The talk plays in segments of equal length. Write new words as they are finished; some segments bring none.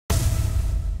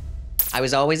I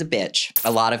was always a bitch.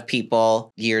 A lot of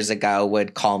people years ago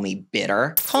would call me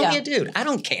bitter. Call me a dude. I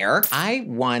don't care. I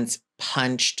once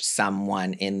punched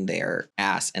someone in their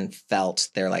ass and felt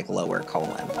their like lower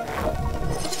colon.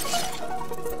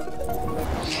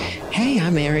 Hey,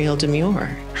 I'm Ariel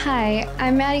Demure. Hi,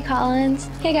 I'm Maddie Collins.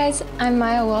 Hey guys, I'm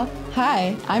Maya Wolf.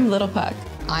 Hi, I'm Little Puck.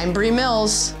 I'm Bree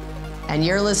Mills, and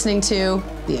you're listening to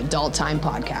the Adult Time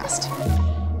Podcast.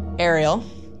 Ariel,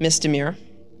 Miss Demure.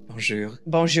 Bonjour.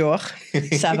 Bonjour.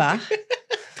 Ça va?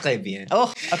 Très bien.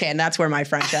 Oh, okay, and that's where my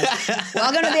French is.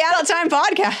 Welcome to the Adult Time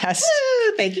Podcast.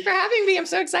 Thank you for having me. I'm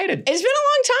so excited. It's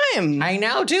been a long time. I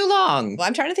know, too long. Well,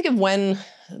 I'm trying to think of when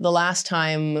the last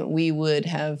time we would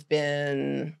have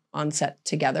been on set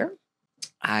together.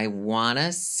 I want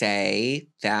to say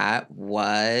that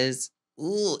was,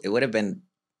 it would have been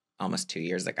almost 2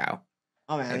 years ago.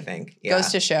 Oh, man. I think. Yeah.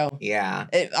 Goes to show. Yeah.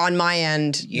 On my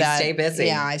end. You stay busy.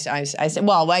 Yeah, I say,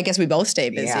 well, I guess we both stay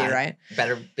busy, right?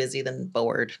 Better busy than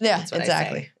bored. Yeah, That's what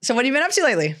exactly. I say. So what have you been up to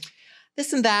lately?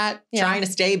 This and that. Trying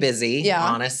to stay busy,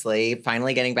 honestly.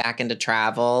 Finally getting back into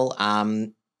travel.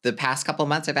 The past couple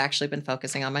months, I've actually been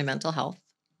focusing on my mental health,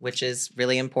 which is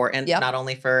really important, not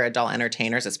only for adult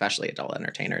entertainers, especially adult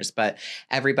entertainers, but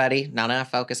everybody. Not enough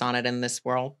focus on it in this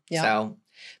world. Yep. So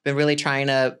been really trying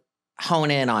to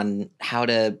hone in on how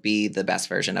to be the best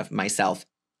version of myself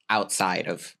outside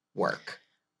of work.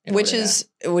 Which is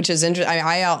interesting.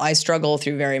 I struggle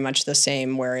through very much the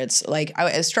same, where it's like,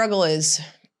 struggle is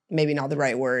maybe not the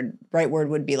right word. Right word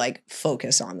would be like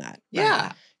focus on that. Right?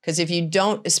 Yeah. Because if you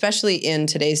don't, especially in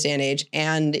today's day and age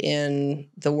and in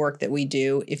the work that we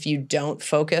do, if you don't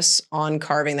focus on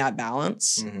carving that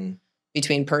balance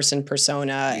between person,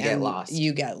 persona,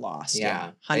 you get lost.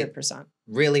 Yeah. 100%.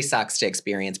 Really sucks to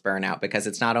experience burnout because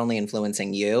it's not only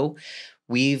influencing you.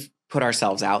 We've put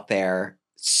ourselves out there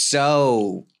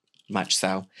so much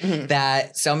so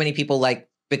that so many people like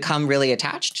become really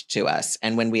attached to us.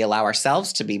 And when we allow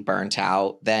ourselves to be burnt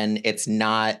out, then it's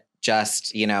not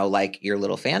just, like your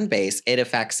little fan base. It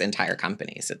affects entire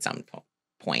companies at some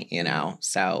point,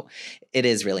 So it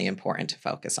is really important to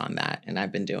focus on that. And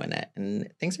I've been doing it and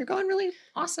things are going really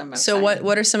awesome. So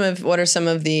what are some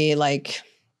of the like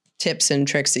tips and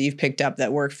tricks that you've picked up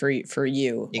that work for you?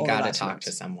 You got to talk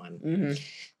to someone.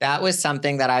 That was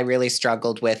something that I really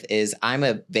struggled with. Is I'm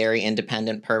a very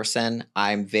independent person.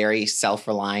 I'm very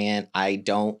self-reliant. I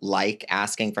don't like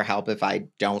asking for help if I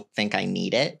don't think I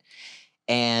need it.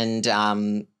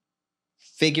 And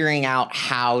figuring out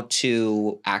how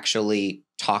to actually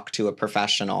talk to a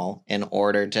professional in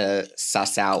order to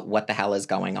suss out what the hell is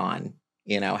going on,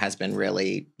 has been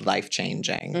really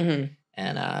life-changing.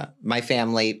 And my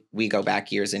family, we go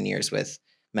back years and years with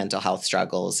mental health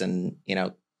struggles and,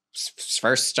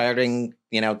 first starting,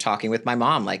 talking with my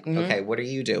mom, like, okay, what are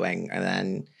you doing? And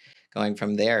then going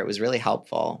from there, it was really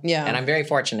helpful. Yeah. And I'm very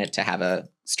fortunate to have a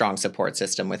strong support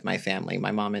system with my family.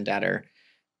 My mom and dad are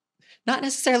not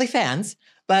necessarily fans,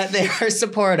 but they are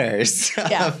supporters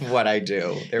of what I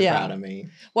do. They're proud of me.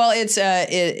 Well, it's, I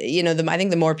think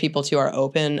the more people too are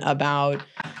open about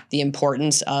the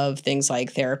importance of things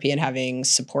like therapy and having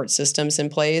support systems in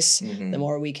place, the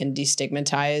more we can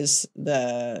destigmatize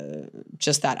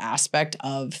just that aspect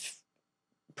of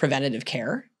preventative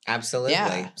care. Absolutely.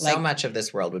 Yeah, so much of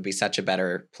this world would be such a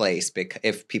better place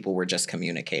if people were just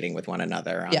communicating with one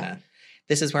another on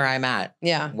this is where I'm at.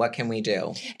 Yeah. What can we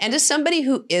do? And as somebody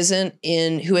who isn't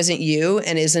you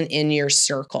and isn't in your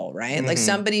circle, right? Like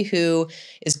somebody who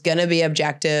is going to be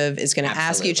objective, is going to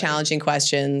ask you challenging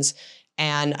questions.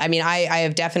 And I mean, I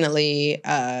have definitely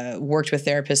worked with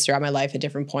therapists throughout my life at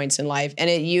different points in life. And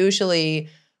it usually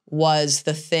was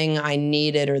the thing I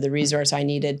needed or the resource I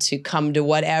needed to come to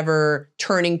whatever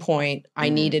turning point I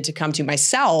needed to come to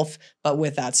myself, but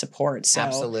with that support. So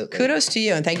absolutely. Kudos to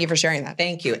you and thank you for sharing that.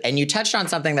 Thank you. And you touched on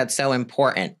something that's so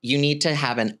important. You need to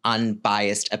have an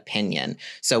unbiased opinion.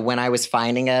 So when I was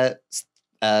finding a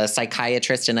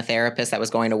psychiatrist and a therapist that was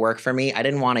going to work for me, I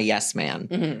didn't want a yes man.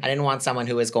 I didn't want someone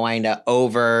who was going to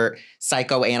over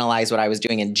psychoanalyze what I was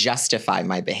doing and justify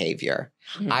my behavior.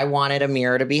 I wanted a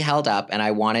mirror to be held up and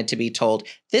I wanted to be told,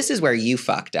 this is where you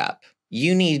fucked up.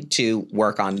 You need to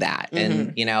work on that.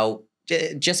 And,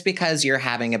 just because you're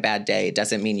having a bad day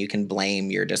doesn't mean you can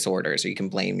blame your disorders or you can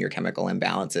blame your chemical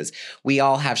imbalances. We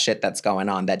all have shit that's going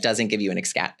on that doesn't give you an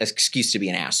excuse to be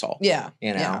an asshole. Yeah.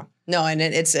 Yeah. No, and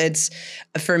it's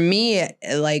for me,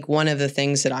 like one of the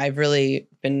things that I've really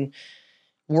been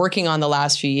working on the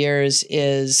last few years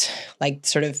is like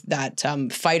sort of that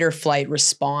fight or flight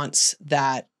response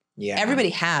that everybody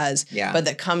has, but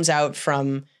that comes out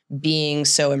from being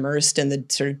so immersed in the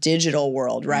sort of digital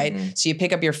world, right? Mm-hmm. So you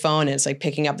pick up your phone and it's like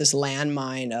picking up this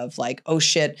landmine of like, oh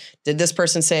shit, did this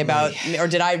person say about me, or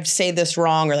did I say this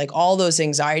wrong? Or like all those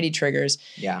anxiety triggers.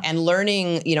 Yeah. And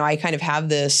learning, you know, I kind of have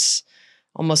this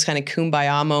almost kind of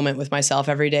kumbaya moment with myself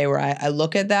every day where I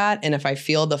look at that. And if I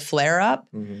feel the flare up,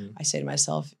 I say to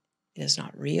myself, it is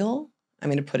not real. I'm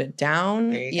going to put it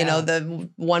down. You know, the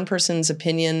one person's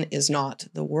opinion is not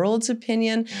the world's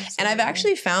opinion. Absolutely. And I've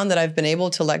actually found that I've been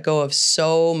able to let go of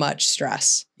so much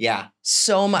stress. Yeah.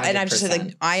 So much. 100%. And I've just said,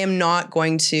 like, I am not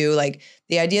going to, like,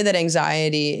 the idea that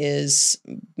anxiety is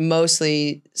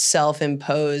mostly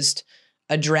self-imposed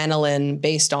adrenaline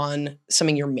based on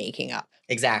something you're making up.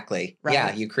 Exactly. Right?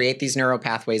 Yeah. You create these neural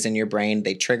pathways in your brain.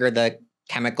 They trigger the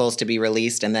chemicals to be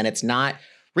released, and then it's not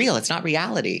real. It's not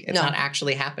reality. It's not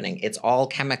actually happening. It's all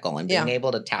chemical, and being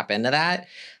able to tap into that,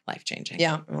 life-changing.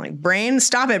 Yeah. I'm like, brain,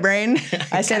 stop it, brain.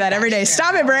 I say that every day.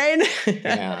 Stop it, brain.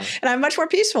 Yeah. And I'm much more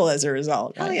peaceful as a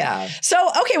result. Oh, yeah. So,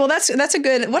 okay, well, what a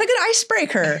good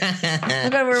icebreaker.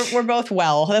 we're both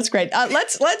well. That's great.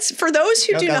 Let's for those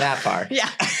who Don't do go not that far. Yeah.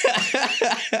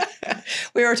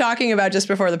 We were talking about just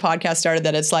before the podcast started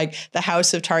that it's like the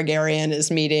House of Targaryen is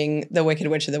meeting the Wicked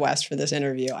Witch of the West for this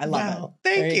interview. I love it.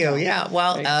 Thank you. Yeah.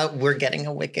 Well, we're getting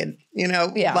a Wicked,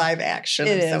 live action.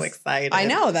 I'm so excited. I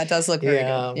know that does look very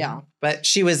good. Yeah. But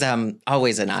she was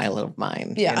always an idol of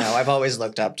mine. Yeah. I've always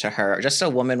looked up to her. Just a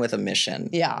woman with a mission.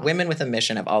 Yeah. Women with a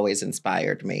mission have always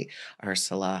inspired me.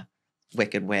 Ursula,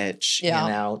 Wicked Witch,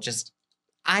 just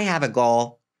I have a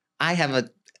goal. I have a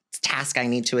task I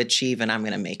need to achieve, and I'm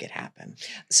going to make it happen.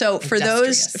 So for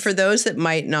those that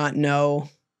might not know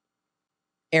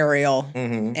Ariel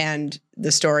and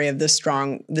the story of this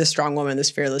strong woman,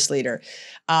 this fearless leader,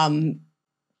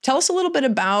 tell us a little bit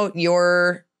about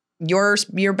your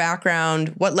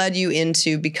background. What led you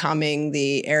into becoming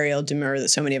the Ariel Demure that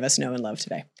so many of us know and love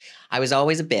today? I was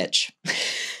always a bitch.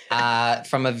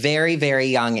 From a very, very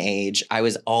young age, I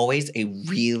was always a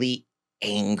really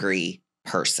angry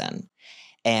person.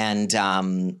 And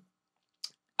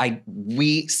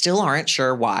we still aren't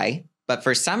sure why, but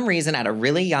for some reason at a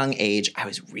really young age, I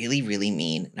was really, really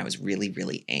mean, and I was really,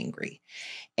 really angry.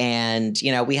 And,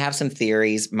 we have some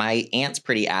theories. My aunt's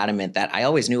pretty adamant that I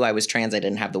always knew I was trans. I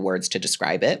didn't have the words to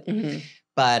describe it.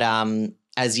 But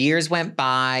as years went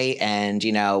by and,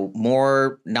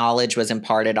 more knowledge was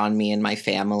imparted on me and my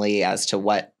family as to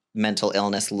what mental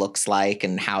illness looks like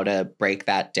and how to break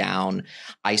that down,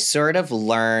 I sort of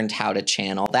learned how to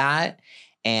channel that.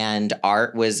 And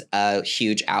art was a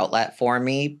huge outlet for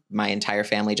me. My entire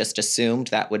family just assumed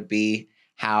that would be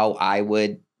how I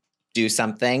would do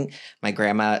something. My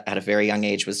grandma at a very young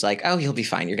age was like, oh, you'll be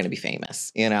fine. You're going to be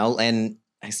famous, and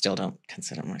I still don't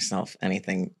consider myself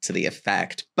anything to the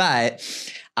effect, but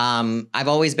I've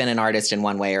always been an artist in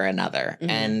one way or another.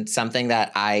 And something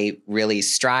that I really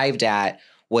strived at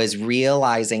was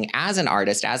realizing as an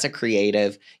artist, as a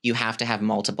creative, you have to have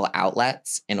multiple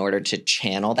outlets in order to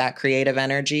channel that creative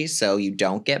energy so you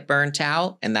don't get burnt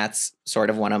out. And that's sort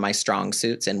of one of my strong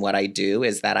suits in what I do,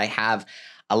 is that I have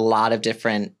a lot of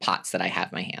different pots that I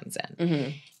have my hands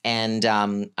in.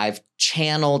 And I've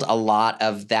channeled a lot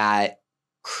of that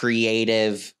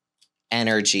creative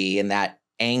energy and that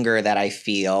anger that I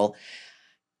feel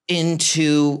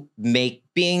into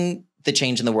being the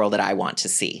change in the world that I want to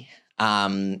see.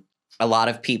 A lot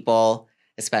of people,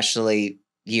 especially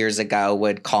years ago,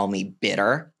 would call me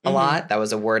bitter a lot. That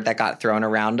was a word that got thrown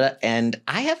around. And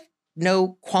I have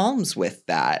no qualms with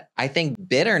that. I think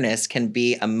bitterness can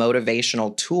be a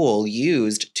motivational tool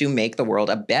used to make the world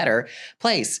a better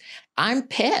place. I'm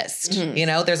pissed.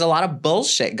 There's a lot of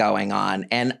bullshit going on.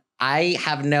 And I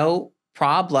have no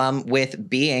problem with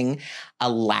being a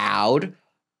loud,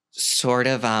 sort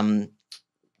of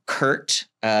curt,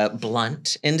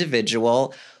 blunt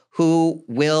individual who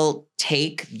will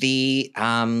take the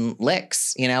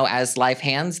licks, as life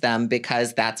hands them,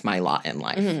 because that's my lot in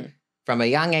life. From a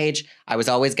young age, I was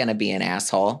always going to be an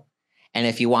asshole. And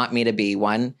if you want me to be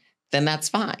one, then that's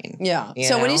fine. Yeah.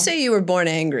 So when you say you were born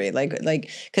angry,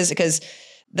 because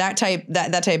that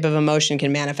type of emotion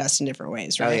can manifest in different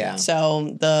ways, right? Oh, yeah.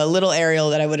 So the little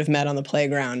Ariel that I would have met on the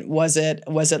playground, was it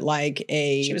like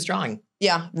a... She was drawing.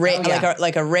 Yeah,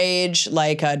 like a rage,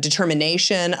 like a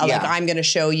determination, like I'm going to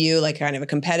show you, like kind of a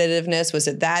competitiveness. Was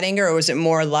it that anger, or was it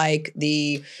more like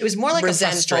It was more like a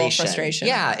frustration.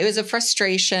 Yeah, it was a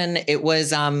frustration. It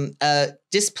was a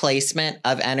displacement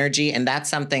of energy, and that's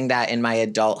something that in my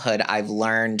adulthood I've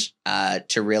learned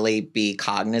to really be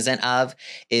cognizant of.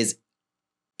 Is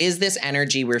this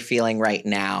energy we're feeling right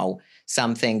now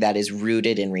something that is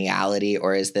rooted in reality,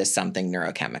 or is this something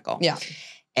neurochemical? Yeah.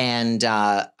 And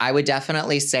I would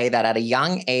definitely say that at a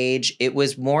young age, it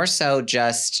was more so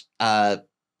just, my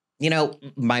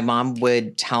mom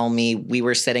would tell me we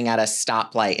were sitting at a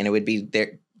stoplight and it would be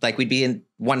there, like we'd be in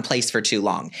one place for too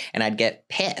long and I'd get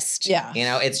pissed. Yeah.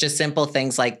 It's just simple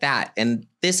things like that. And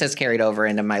this has carried over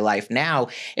into my life now.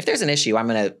 If there's an issue, I'm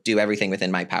going to do everything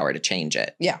within my power to change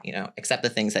it. Yeah. Except the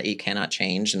things that you cannot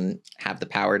change and have the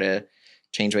power to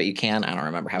change what you can. I don't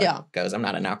remember how it goes. I'm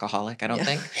not an alcoholic, I don't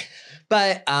think.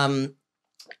 But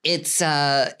it's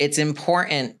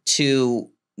important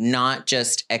to not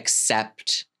just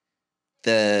accept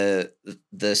the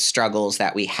struggles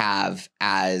that we have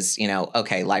as,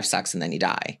 okay, life sucks and then you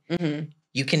die. Mm-hmm.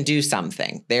 You can do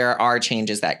something. There are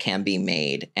changes that can be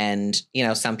made. And,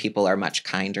 some people are much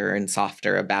kinder and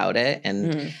softer about it.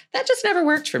 And that just never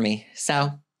worked for me.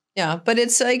 So. Yeah. But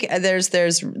it's like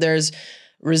there's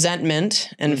resentment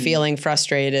and feeling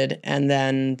frustrated, and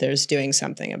then there's doing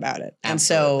something about it.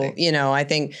 Absolutely. And so, I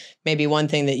think maybe one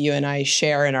thing that you and I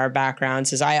share in our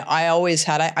backgrounds is I always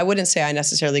had, I wouldn't say I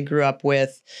necessarily grew up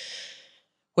with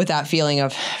that feeling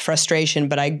of frustration,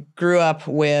 but I grew up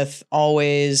with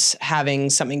always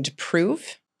having something to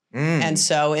prove. And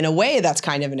so in a way that's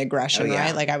kind of an aggression,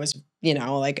 right? Like I was,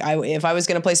 if I was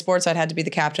going to play sports, I'd had to be the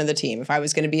captain of the team. If I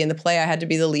was going to be in the play, I had to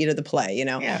be the lead of the play,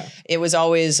 It was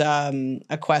always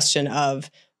a question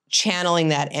of channeling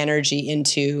that energy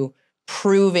into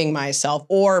proving myself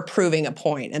or proving a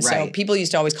point. And so people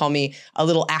used to always call me a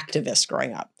little activist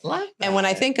growing up. And when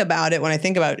I think about it, when I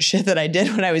think about shit that I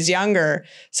did when I was younger,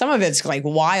 some of it's like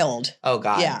wild. Oh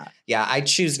God. Yeah. Yeah. I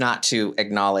choose not to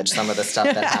acknowledge some of the stuff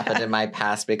that happened in my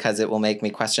past because it will make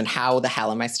me question how the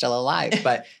hell am I still alive?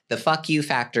 But the fuck you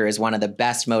factor is one of the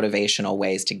best motivational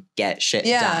ways to get shit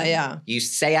done. Yeah. You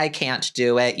say I can't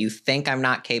do it. You think I'm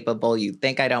not capable. You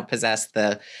think I don't possess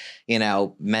the,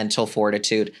 mental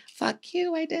fortitude. Fuck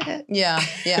you, I did it. Yeah.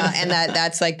 Yeah. And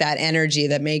that's like that energy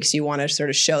that makes you want to sort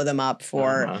of show them up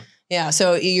for,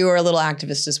 So you were a little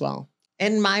activist as well.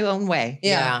 In my own way.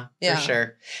 Yeah. For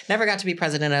sure. Never got to be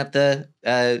president of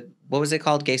the, what was it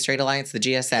called? Gay Straight Alliance, the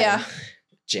GSA. Yeah.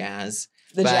 Jazz.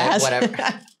 Jazz. Whatever.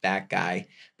 That guy.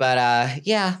 But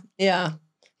yeah. Yeah.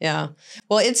 Yeah.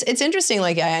 Well, it's interesting.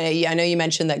 Like I know you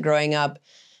mentioned that growing up,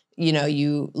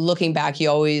 you looking back, you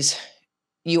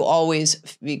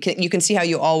can see how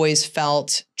you always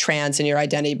felt trans in your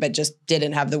identity, but just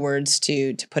didn't have the words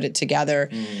to put it together.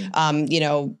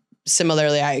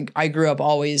 Similarly, I grew up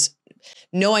always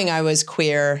knowing I was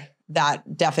queer.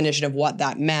 That definition of what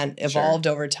that meant evolved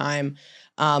over time.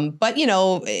 But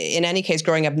in any case,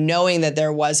 growing up, knowing that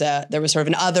there was sort of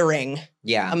an othering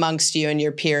amongst you and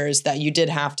your peers that you did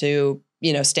have to,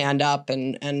 stand up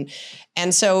and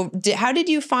so how did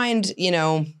you find,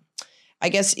 I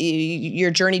guess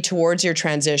your journey towards your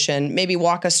transition? Maybe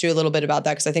walk us through a little bit about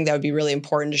that, because I think that would be really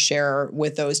important to share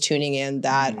with those tuning in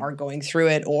that are going through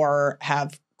it or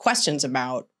have questions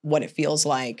about what it feels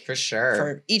like. For sure.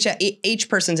 For each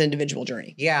person's individual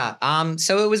journey. Yeah.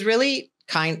 So it was really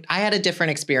I had a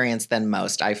different experience than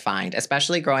most, I find,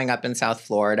 especially growing up in South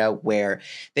Florida, where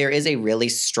there is a really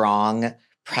strong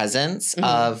presence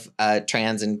of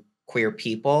trans and queer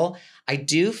people. I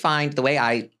do find the way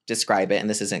I describe it, and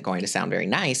this isn't going to sound very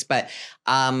nice, but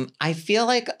I feel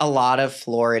like a lot of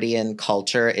Floridian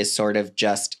culture is sort of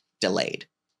just delayed.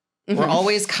 We're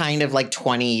always kind of like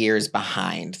 20 years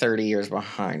behind, 30 years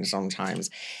behind sometimes.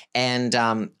 And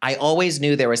I always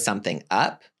knew there was something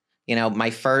up. My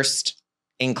first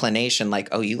inclination, like,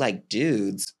 oh, you like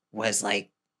dudes, was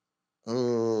like,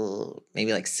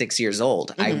 maybe like 6 years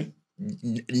old. I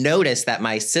noticed that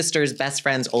my sister's best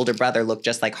friend's older brother looked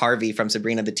just like Harvey from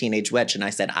Sabrina the Teenage Witch, and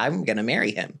I said, I'm going to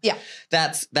marry him. Yeah.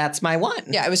 That's my one.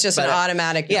 Yeah, it was just an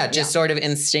automatic. Yeah, just sort of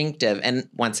instinctive. And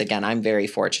once again, I'm very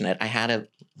fortunate. I had a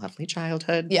lovely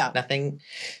childhood. Yeah. Nothing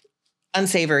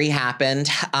unsavory happened.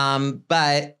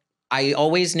 But I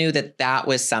always knew that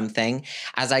was something.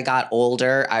 As I got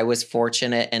older, I was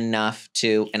fortunate enough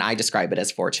to, and I describe it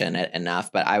as fortunate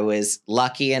enough, but I was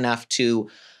lucky enough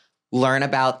to learn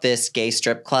about this gay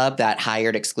strip club that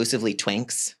hired exclusively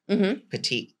twinks,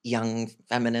 petite, young,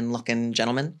 feminine-looking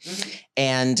gentlemen.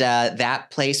 And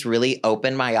that place really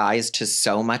opened my eyes to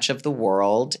so much of the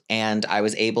world, and I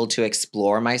was able to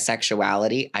explore my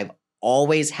sexuality. I've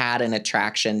always had an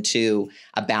attraction to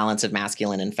a balance of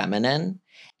masculine and feminine,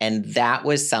 and that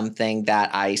was something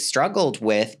that I struggled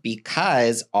with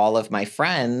because all of my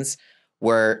friends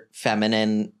were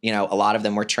feminine, a lot of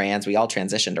them were trans. We all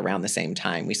transitioned around the same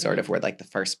time. We sort of were like the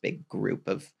first big group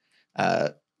of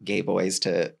gay boys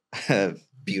to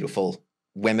beautiful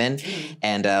women.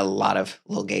 And a lot of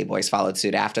little gay boys followed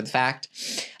suit after the fact.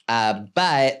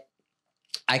 But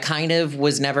I kind of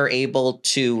was never able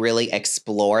to really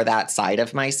explore that side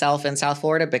of myself in South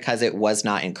Florida because it was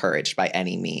not encouraged by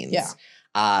any means.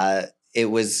 Yeah. It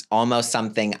was almost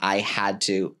something I had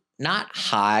to not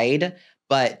hide,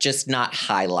 but just not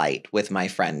highlight with my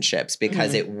friendships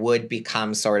because it would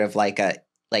become sort of like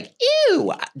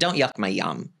ew, don't yuck my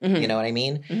yum. You know what I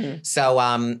mean? So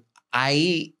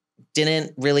I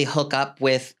didn't really hook up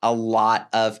with a lot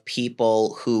of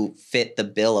people who fit the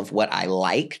bill of what I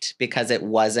liked because it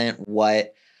wasn't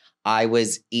what I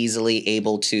was easily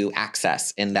able to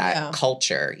access in that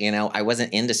culture. You know, I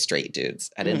wasn't into straight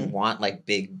dudes. I didn't want like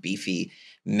big, beefy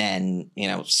men, you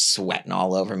know, sweating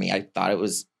all over me. I thought it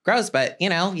was gross, but you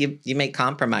know, you make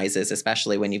compromises,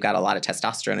 especially when you've got a lot of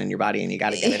testosterone in your body and you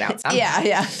got to get it out somehow.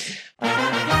 Yeah.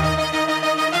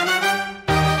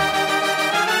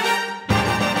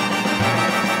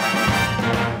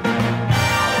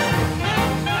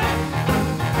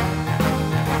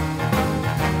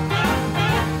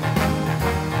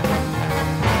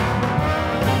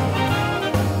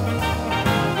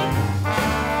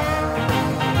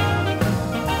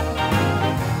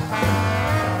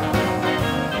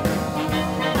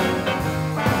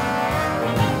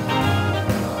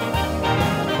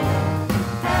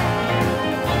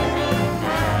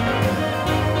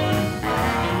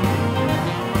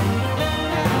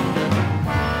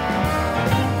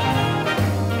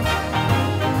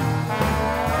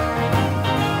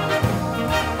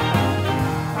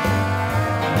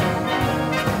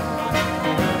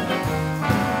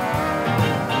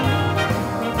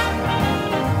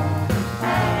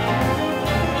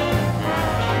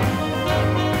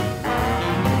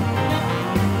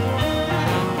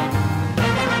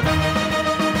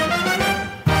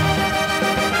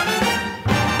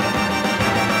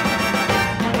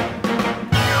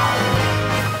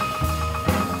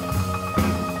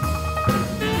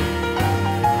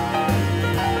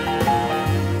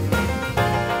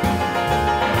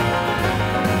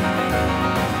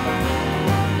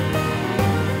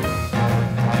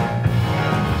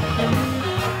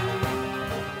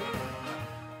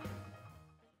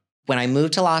 When I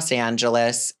moved to Los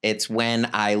Angeles, it's when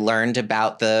I learned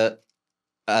about the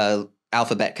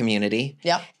alphabet community.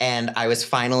 Yep. And I was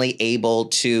finally able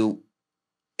to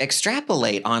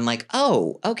extrapolate on like,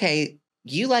 oh, okay,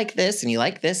 you like this and you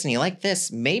like this and you like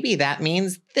this. Maybe that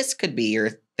means this could be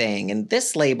your thing and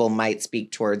this label might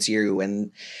speak towards you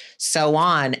and so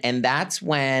on. And that's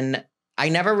when I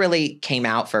never really came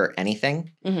out for anything.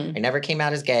 I never came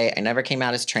out as gay. I never came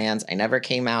out as trans. I never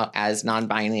came out as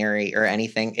non-binary or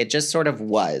anything. It just sort of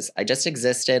was. I just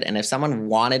existed. And if someone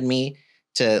wanted me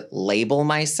to label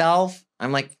myself,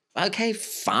 I'm like, okay,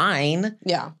 fine.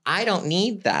 Yeah. I don't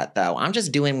need that though. I'm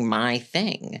just doing my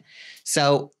thing.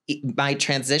 So my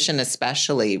transition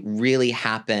especially really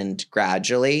happened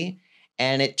gradually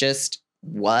and it just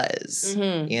was,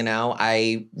 you know,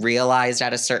 I realized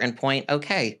at a certain point,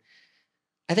 okay,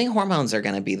 I think hormones are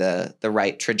going to be the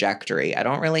right trajectory. I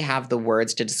don't really have the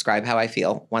words to describe how I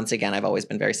feel. Once again, I've always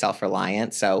been very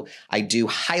self-reliant. So I do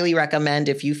highly recommend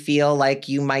if you feel like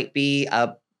you might be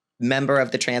a member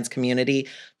of the trans community,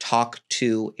 talk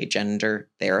to a gender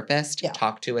therapist,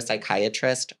 talk to a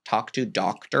psychiatrist, talk to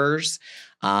doctors.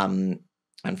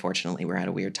 Unfortunately, we're at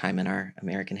a weird time in our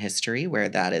American history where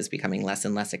that is becoming less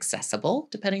and less accessible,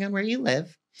 depending on where you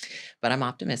live. But I'm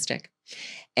optimistic.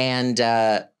 And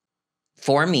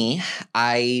for me,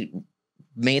 I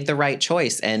made the right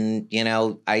choice. And, you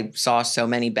know, I saw so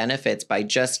many benefits by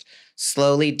just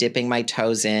slowly dipping my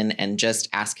toes in and just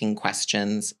asking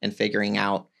questions and figuring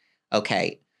out,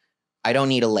 okay, I don't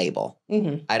need a label.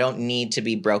 I don't need to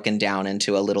be broken down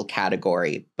into a little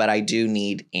category, but I do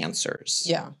need answers.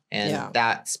 Yeah. And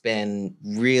that's been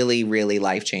really, really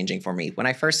life-changing for me. When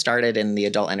I first started in the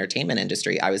adult entertainment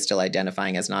industry, I was still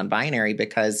identifying as non-binary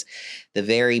because the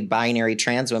very binary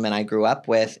trans women I grew up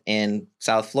with in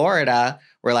South Florida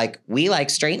were like, we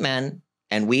like straight men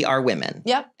and we are women.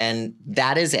 Yep. And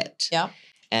that is it. Yep.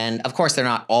 And of course, they're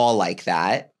not all like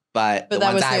that, but the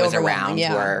ones I was around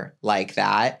were like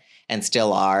that. And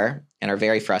still are, and are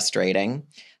very frustrating.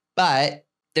 But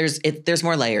there's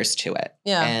more layers to it.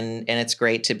 Yeah. And it's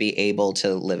great to be able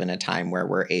to live in a time where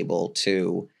we're able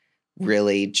to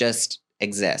really just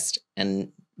exist.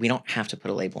 And we don't have to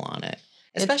put a label on it.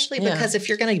 Especially because if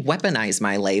you're going to weaponize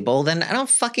my label, then I don't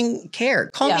fucking care.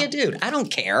 Call me a dude. I don't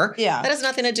care. Yeah. That has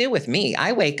nothing to do with me.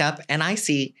 I wake up and I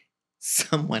see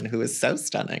someone who is so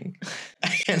stunning.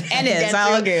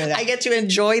 I'll agree with that. I get to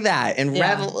enjoy that and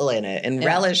revel in it and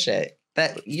relish it.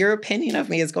 that your opinion of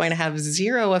me is going to have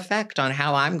zero effect on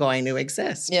how I'm going to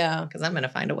exist. Yeah. Because I'm going to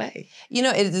find a way. You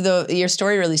know, your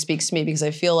story really speaks to me because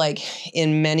I feel like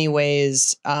in many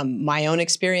ways, my own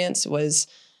experience was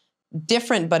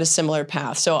different, but a similar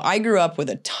path. So I grew up with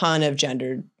a ton of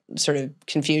gender sort of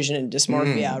confusion and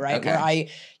dysmorphia, right? Okay. Where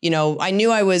I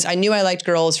knew I liked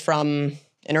girls from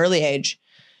an early age.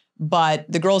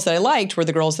 But the girls that I liked were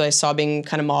the girls that I saw being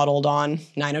kind of modeled on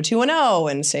 90210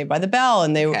 and Saved by the Bell.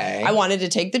 And I wanted to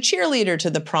take the cheerleader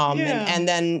to the prom. Yeah. And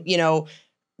then,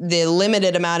 the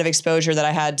limited amount of exposure that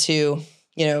I had to,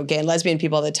 gay and lesbian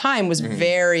people at the time was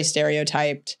very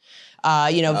stereotyped.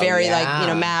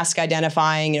 Mask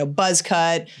identifying, buzz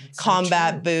cut,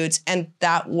 combat boots. And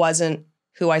that wasn't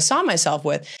who I saw myself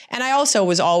with. And I also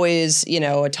was always,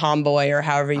 a tomboy or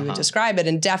however you would describe it,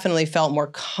 and definitely felt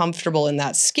more comfortable in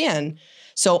that skin.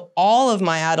 So all of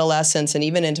my adolescence and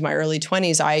even into my early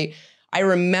 20s, I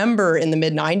remember in the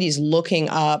mid 90s looking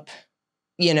up,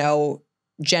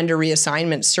 gender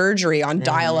reassignment surgery on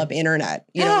dial-up internet,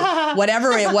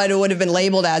 whatever it would have been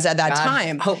labeled as at that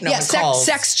time. Hope no one calls.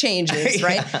 Sex changes,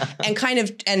 right?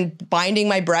 And binding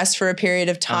my breasts for a period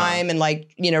of time and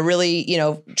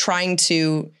really, trying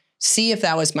to see if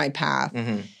that was my path.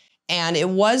 And it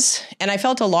was, and I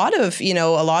felt a lot of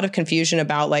confusion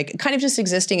about kind of just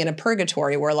existing in a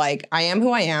purgatory where I am who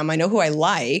I am. I know who I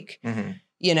like.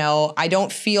 I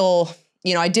don't feel,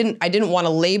 I didn't want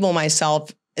to label myself,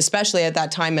 especially at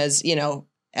that time as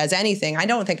anything. I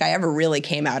don't think I ever really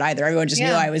came out either. Everyone just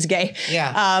knew I was gay.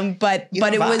 Yeah. But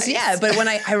when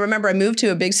I remember I moved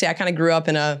to a big city, I kind of grew up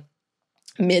in a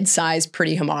mid-sized,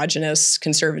 pretty homogenous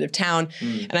conservative town.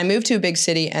 And I moved to a big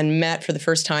city and met for the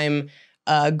first time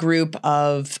a group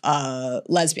of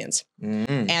lesbians.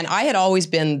 And I had always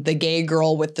been the gay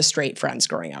girl with the straight friends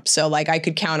growing up. So I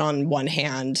could count on one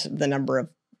hand the number of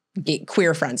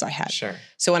queer friends I had. Sure.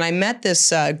 So when I met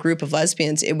this group of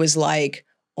lesbians, it was like,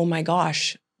 oh my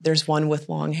gosh, there's one with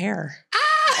long hair.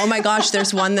 Oh my gosh,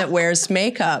 there's one that wears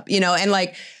makeup,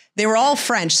 and they were all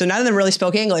French, so none of them really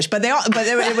spoke English, but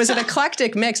it was an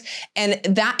eclectic mix. And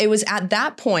that it was at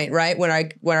that point, right,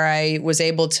 where I was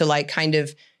able to kind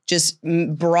of just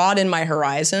broaden my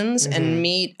horizons and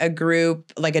meet a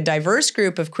group, a diverse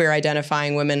group of queer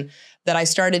identifying women, that I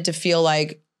started to feel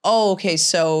like, oh, okay,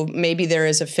 so maybe there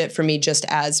is a fit for me just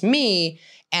as me.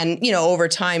 And, over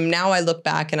time, now I look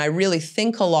back and I really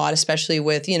think a lot, especially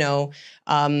with, the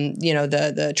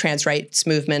trans rights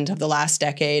movement of the last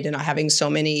decade, and having so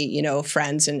many,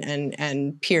 friends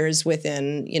and peers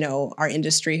within, our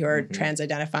industry who are trans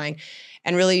identifying,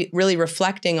 and really, really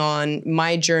reflecting on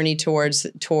my journey towards,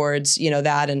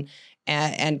 that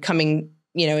and coming,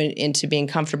 into being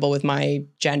comfortable with my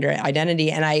gender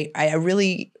identity. And I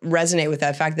really resonate with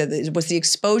that fact that it was the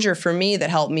exposure for me that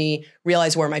helped me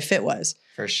realize where my fit was.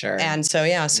 For sure. And so,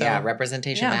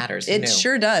 representation matters. It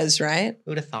sure does, right?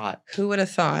 Who'd have thought? Who would have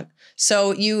thought?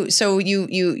 So you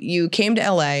came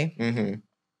to LA.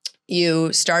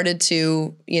 You started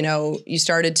to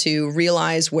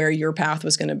realize where your path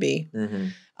was going to be.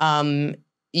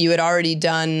 You had already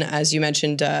done, as you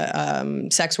mentioned,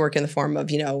 sex work in the form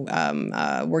of,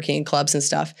 working in clubs and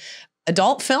stuff.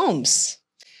 Adult films.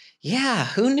 Yeah,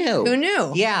 who knew? Who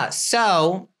knew? Yeah,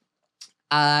 so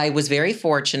I was very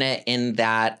fortunate in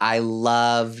that I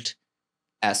loved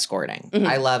escorting.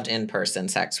 I loved in-person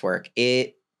sex work.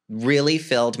 It really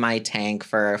filled my tank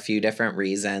for a few different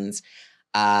reasons.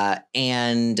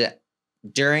 And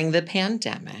during the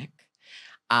pandemic,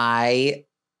 I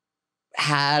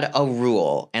had a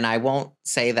rule, and I won't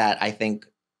say that I think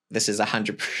this is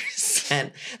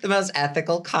 100% the most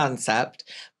ethical concept,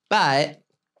 but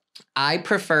I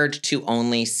preferred to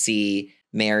only see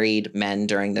married men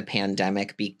during the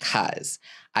pandemic because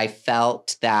I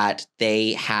felt that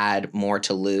they had more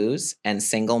to lose, and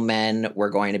single men were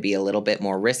going to be a little bit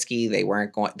more risky. They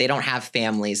don't have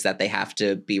families that they have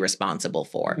to be responsible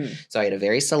for. So I had a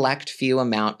very select few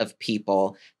amount of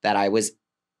people that I was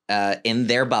in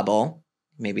their bubble.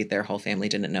 Maybe their whole family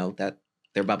didn't know that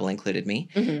their bubble included me.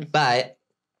 But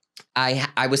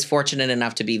I was fortunate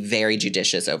enough to be very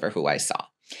judicious over who I saw.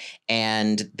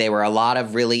 And there were a lot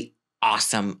of really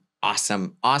awesome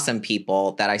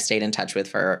people that I stayed in touch with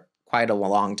for quite a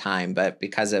long time. But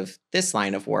because of this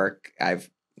line of work, I've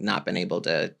not been able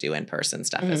to do in-person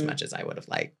stuff as much as I would have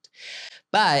liked.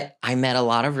 But I met a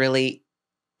lot of really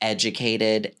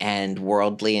educated and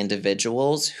worldly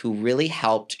individuals who really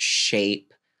helped shape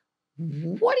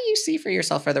what do you see for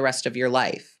yourself for the rest of your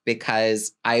life?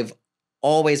 Because I've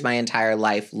always my entire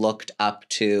life looked up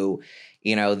to,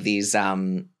 these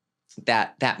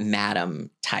that madam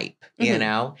type, you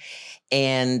know?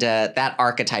 And that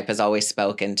archetype has always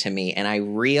spoken to me. And I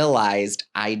realized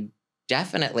I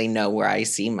definitely know where I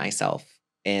see myself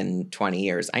in 20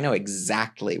 years. I know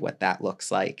exactly what that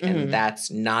looks like. And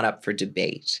that's not up for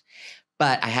debate.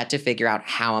 But I had to figure out,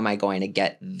 how am I going to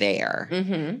get there?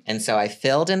 And so I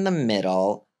filled in the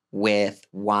middle with,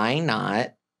 why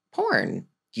not porn?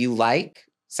 You like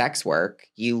sex work.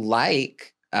 You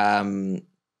like you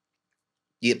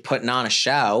putting on a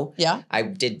show. Yeah. I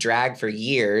did drag for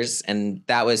years, and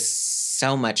that was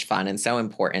so much fun and so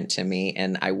important to me.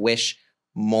 And I wish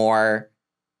more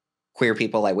queer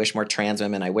people, I wish more trans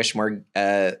women, I wish more,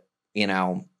 you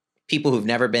know, people who've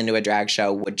never been to a drag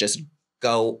show would just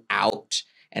go out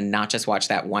and not just watch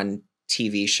that one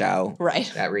TV show,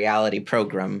 right? That reality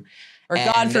program. Or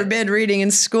God forbid, reading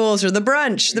in schools, or the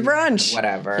brunch,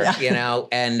 whatever, you know,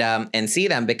 and see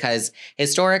them, because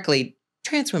historically,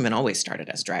 trans women always started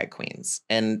as drag queens.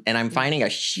 And I'm finding a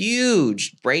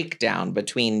huge breakdown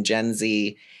between Gen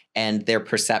Z and their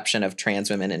perception of trans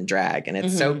women in drag. And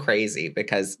it's so crazy,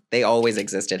 because they always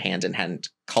existed hand in hand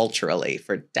culturally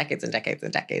for decades and decades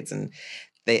and decades. And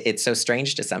it's so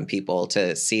strange to some people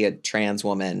to see a trans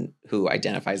woman who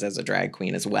identifies as a drag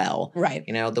queen as well. Right.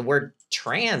 You know, the word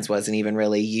trans wasn't even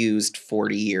really used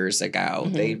 40 years ago.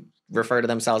 They refer to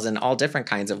themselves in all different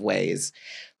kinds of ways.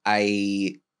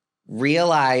 I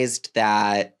realized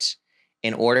that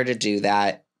in order to do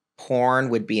that, porn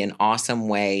would be an awesome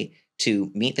way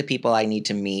to meet the people I need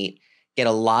to meet, get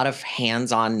a lot of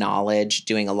hands-on knowledge,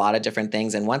 doing a lot of different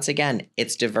things. And once again,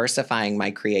 it's diversifying my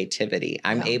creativity.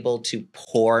 I'm able to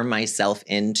pour myself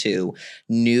into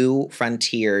new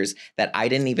frontiers that I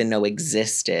didn't even know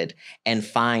existed, and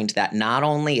find that not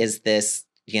only is this,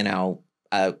 you know,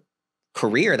 a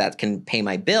career that can pay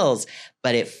my bills,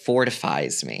 but it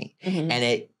fortifies me and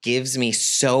it gives me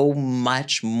so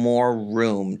much more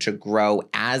room to grow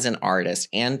as an artist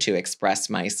and to express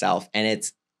myself. And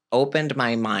it's opened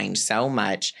my mind so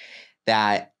much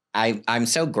that I'm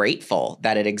so grateful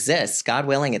that it exists. God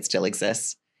willing, it still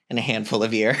exists in a handful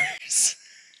of years.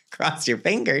 Cross your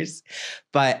fingers.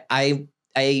 But I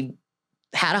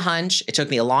had a hunch. It took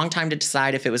me a long time to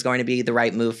decide if it was going to be the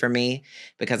right move for me,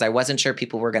 because I wasn't sure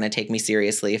people were going to take me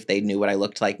seriously if they knew what I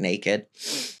looked like naked.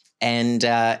 And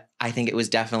I think it was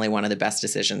definitely one of the best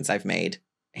decisions I've made,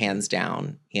 hands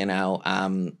down. You know,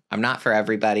 I'm not for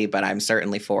everybody, but I'm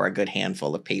certainly for a good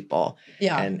handful of people.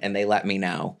 Yeah. And they let me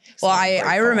know. So well,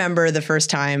 I remember the first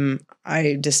time,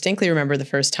 I distinctly remember the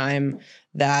first time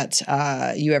that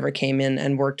you ever came in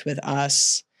and worked with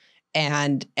us.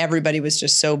 And everybody was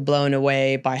just so blown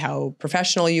away by how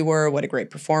professional you were, what a great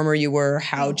performer you were,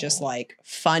 how just like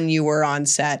fun you were on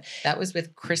set. That was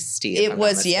with Christy. It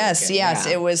was, yes. Yeah.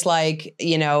 It was like,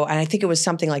 you know, and I think it was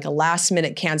something like a last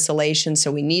minute cancellation.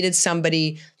 So we needed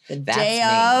somebody the day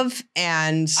of.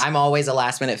 And I'm always a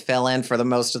last minute fill in for the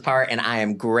most part. And I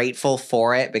am grateful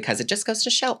for it, because it just goes to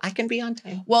show I can be on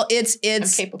time. Well,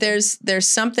 there's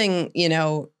something, you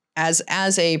know,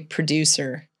 as a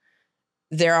producer,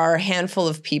 there are a handful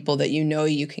of people that you know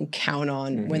you can count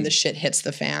on when the shit hits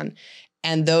the fan.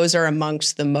 And those are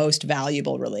amongst the most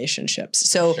valuable relationships.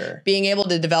 So being able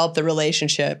to develop the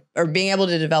relationship, or being able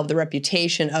to develop the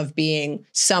reputation of being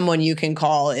someone you can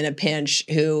call in a pinch,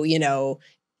 who, you know,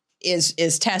 is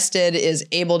tested, is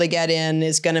able to get in,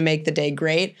 is going to make the day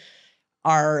great,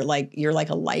 are like, you're like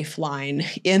a lifeline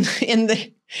in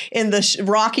the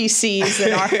rocky seas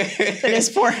that is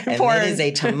porn. It is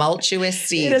a tumultuous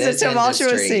sea. It is a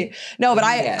tumultuous sea. No, but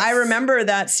I remember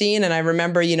that scene, and I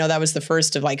remember, you know, that was the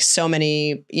first of like so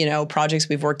many, you know, projects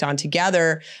we've worked on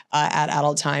together at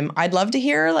Adult Time. I'd love to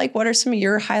hear like, what are some of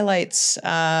your highlights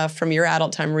from your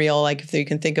Adult Time reel? Like if you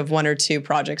can think of one or two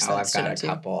projects. I've got a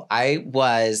couple. I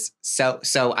was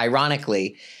so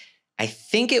ironically, I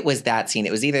think it was that scene.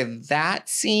 It was either that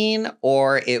scene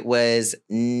or it was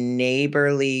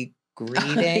Neighborly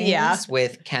Greetings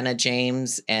with Kenna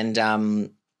James and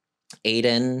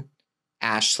Aiden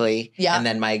Ashley. Yeah. And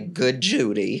then my good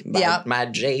Judy, my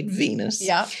Jade Venus.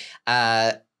 Yeah.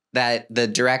 That the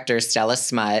director, Stella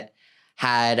Smutt,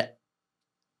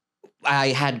 I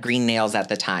had green nails at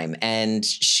the time, and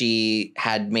she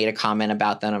had made a comment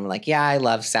about them. I'm like, yeah, I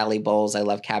love Sally Bowles. I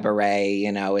love cabaret.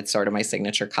 You know, it's sort of my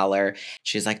signature color.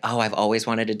 She's like, oh, I've always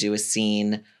wanted to do a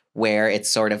scene where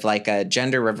it's sort of like a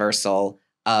gender reversal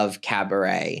of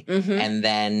cabaret. And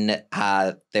then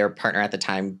their partner at the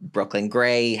time, Brooklyn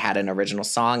Gray, had an original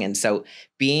song. And so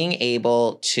being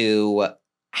able to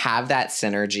have that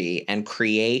synergy and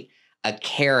create a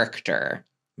character,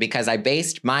 because I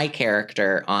based my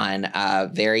character on a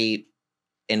very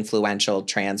influential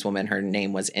trans woman. Her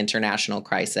name was International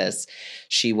Crisis.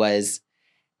 She was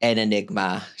an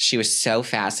enigma. She was so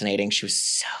fascinating. She was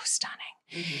so stunning.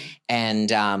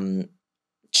 And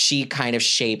she kind of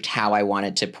shaped how I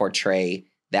wanted to portray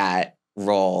that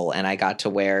role. And I got to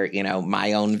wear, you know,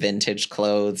 my own vintage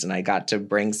clothes, and I got to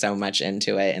bring so much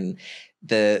into it. And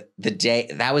the day,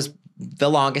 that was the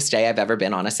longest day I've ever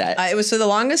been on a set. It was the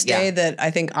longest day that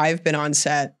I think I've been on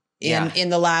set in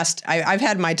the last, I've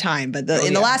had my time, but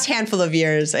the last handful of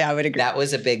years, I would agree. That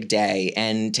was a big day.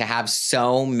 And to have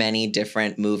so many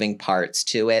different moving parts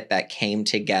to it that came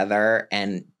together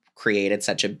and created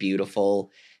such a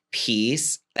beautiful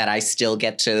piece that I still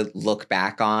get to look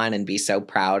back on and be so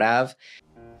proud of.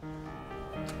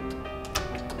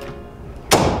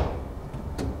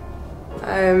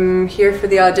 I'm here for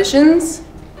the auditions.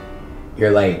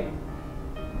 You're late.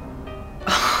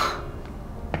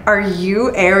 Are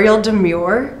you Ariel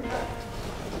Demure?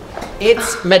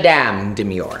 It's Madame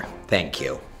Demure. Thank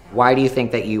you. Why do you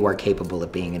think that you are capable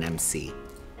of being an MC?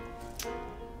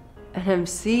 An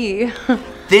MC?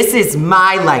 This is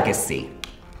my legacy.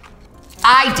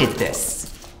 I did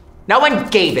this. No one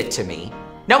gave it to me.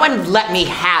 No one let me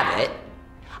have it.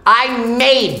 I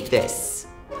made this.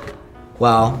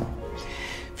 Well,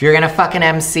 if you're gonna fucking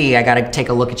MC, I gotta take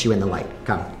a look at you in the light.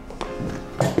 Come.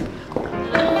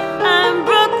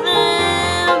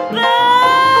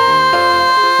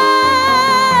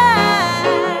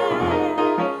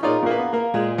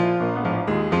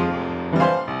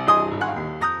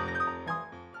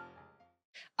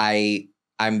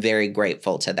 I'm very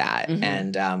grateful to that.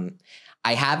 And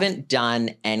I haven't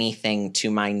done anything to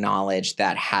my knowledge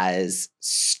that has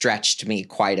stretched me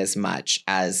quite as much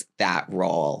as that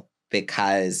role,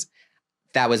 because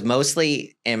that was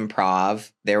mostly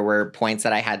improv. There were points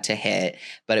that I had to hit,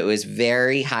 but it was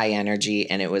very high energy,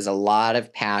 and it was a lot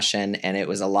of passion, and it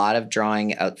was a lot of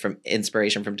drawing out from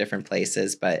inspiration from different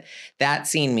places. But that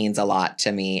scene means a lot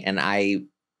to me, and I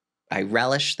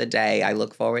relish the day. I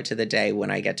look forward to the day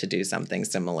when I get to do something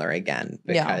similar again,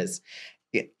 because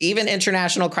even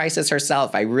International Crisis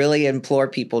herself, I really implore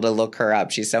people to look her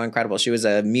up. She's so incredible. She was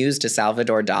a muse to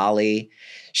Salvador Dali.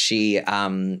 She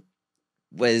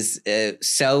was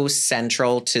so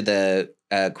central to the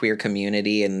queer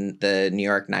community and the New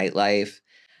York nightlife.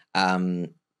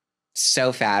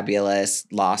 So fabulous,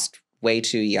 lost way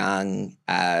too young.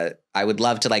 I would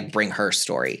love to like bring her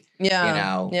story,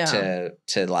 to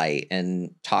light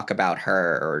and talk about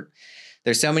her. Or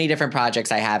there's so many different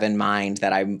projects I have in mind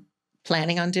that I'm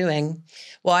planning on doing.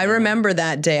 Well, I remember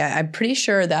that day. I'm pretty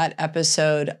sure that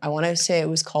episode, I want to say it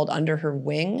was called Under Her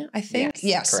Wing, I think.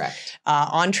 Yes. Correct.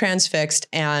 On TRANSFIXED.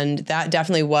 And that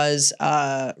definitely was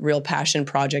a real passion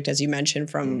project, as you mentioned,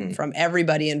 from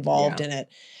everybody involved in it.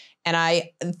 And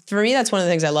for me, that's one of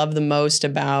the things I love the most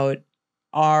about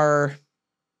our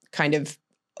kind of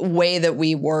way that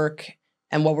we work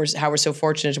and how we're so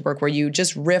fortunate to work, where you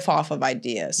just riff off of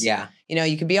ideas. Yeah. You know,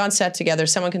 you can be on set together,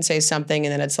 someone can say something,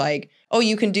 and then it's like, oh,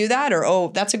 you can do that, or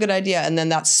oh, that's a good idea. And then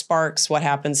that sparks what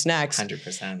happens next.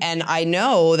 100%. And I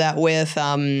know that with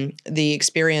the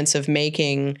experience of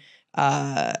making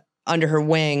Under Her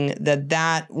Wing,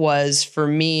 that was for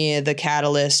me the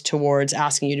catalyst towards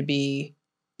asking you to be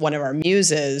one of our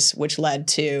muses, which led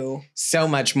to so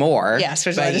much more. Yes,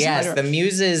 but yes, the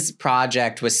Muses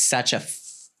project was such a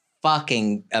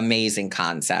fucking amazing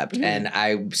concept, and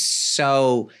I'm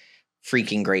so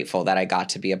freaking grateful that I got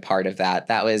to be a part of that.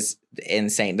 That was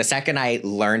insane. The second I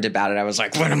learned about it, I was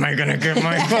like, when am I gonna get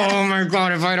my oh my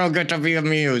God, if I don't get to be a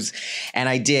muse. And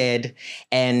I did.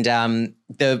 And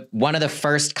one of the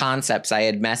first concepts I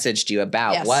had messaged you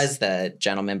about was the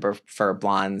Gentlemen Prefer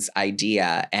Blondes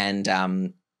idea.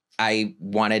 And I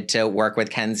wanted to work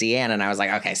with Kenzie Ann, and I was like,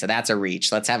 okay, so that's a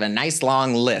reach. Let's have a nice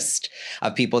long list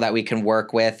of people that we can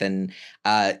work with. And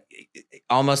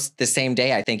almost the same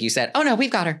day, I think you said, oh no, we've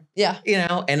got her. Yeah. You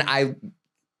know, and I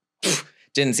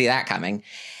didn't see that coming.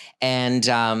 And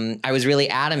I was really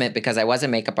adamant, because I was a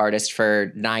makeup artist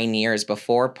for 9 years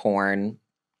before porn,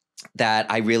 that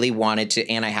I really wanted to,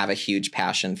 and I have a huge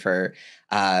passion for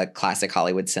classic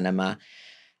Hollywood cinema.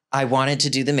 I wanted to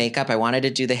do the makeup. I wanted to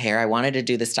do the hair. I wanted to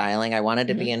do the styling. I wanted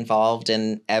to be involved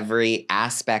in every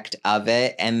aspect of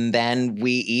it. And then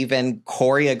we even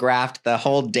choreographed the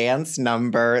whole dance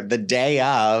number the day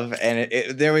of. And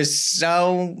there was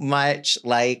so much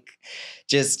like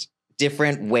just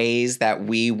different ways that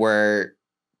we were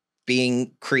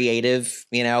being creative,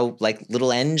 you know, like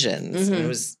little engines. It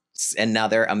was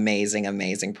another amazing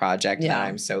project Yeah. that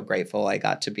I'm so grateful I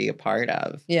got to be a part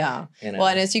of. Yeah. You know? Well,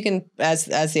 and as you can, as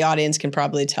the audience can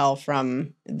probably tell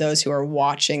from those who are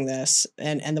watching this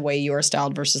and the way you are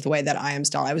styled versus the way that I am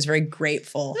styled, I was very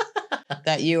grateful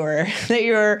that you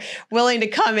were willing to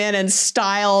come in and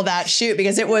style that shoot,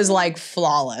 because it was like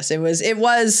flawless. It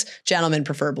was Gentlemen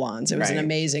Prefer Blondes. It was an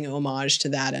amazing homage to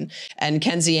that. And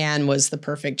Kenzie Ann was the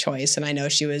perfect choice. And I know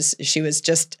she was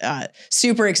just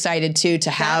super excited too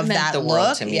to have that the look.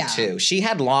 World to me too. She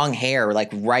had long hair like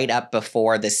right up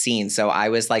before the scene. So I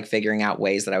was like figuring out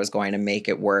ways that I was going to make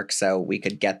it work so we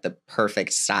could get the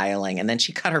perfect styling. And then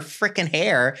she cut her freaking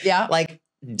hair like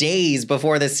days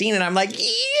before the scene. And I'm like,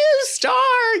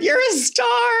 you're a star.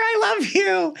 I love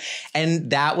you.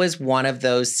 And that was one of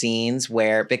those scenes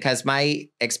where, because my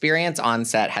experience on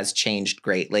set has changed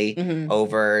greatly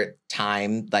over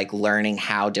time, like learning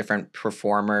how different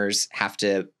performers have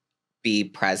to be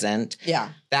present. Yeah.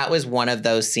 That was one of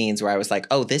those scenes where I was like,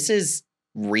 oh, this is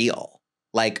real.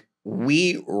 Like,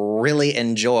 we really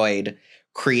enjoyed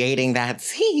creating that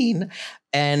scene,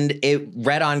 and it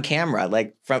read on camera.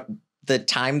 Like, from the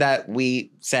time that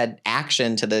we said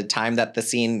action to the time that the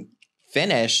scene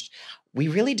finished, we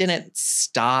really didn't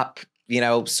stop,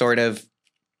 sort of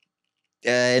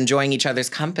enjoying each other's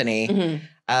company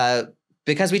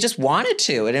because we just wanted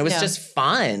to. And it was just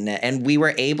fun. And we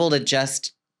were able to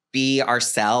just be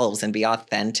ourselves and be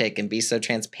authentic and be so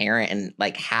transparent and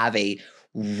like have a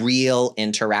real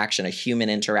interaction, a human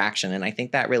interaction. And I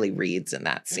think that really reads in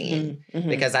that scene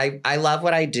because I love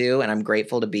what I do and I'm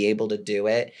grateful to be able to do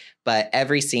it. But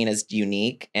every scene is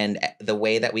unique, and the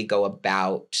way that we go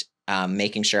about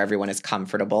making sure everyone is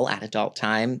comfortable at adult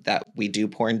time, that we do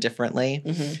porn differently,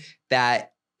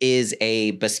 that is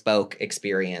a bespoke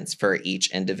experience for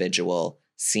each individual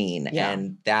scene. Yeah.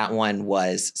 And that one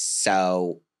was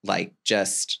so like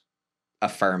just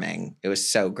affirming. It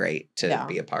was so great to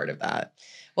be a part of that.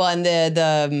 Well, and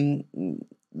the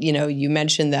you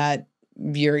mentioned that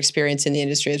your experience in the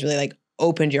industry has really like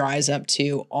opened your eyes up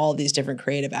to all these different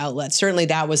creative outlets. Certainly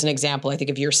that was an example, I think,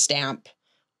 of your stamp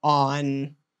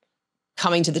on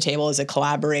coming to the table as a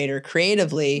collaborator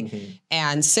creatively.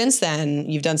 And since then,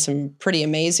 you've done some pretty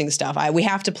amazing stuff. We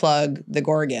have to plug the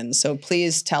Gorgons, so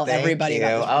please tell everybody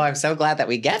about Oh, I'm so glad that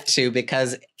we get to,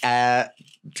 because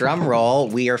drum roll,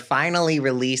 we are finally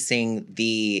releasing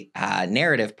the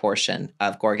narrative portion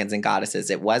of Gorgons and Goddesses.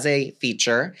 It was a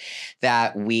feature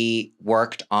that we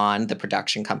worked on, the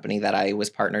production company that I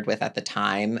was partnered with at the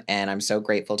time, and I'm so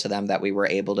grateful to them that we were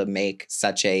able to make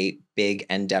such a big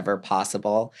endeavor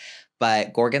possible.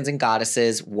 But Gorgons and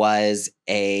Goddesses was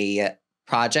a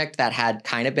project that had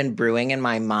kind of been brewing in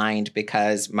my mind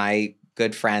because my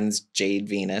good friends Jade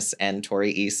Venus and Tori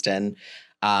Easton,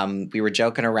 we were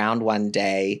joking around one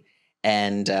day,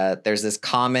 and there's this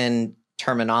common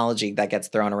terminology that gets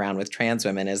thrown around with trans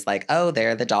women is like, oh,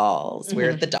 they're the dolls.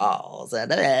 We're the dolls.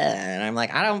 And I'm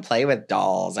like, I don't play with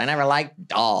dolls. I never liked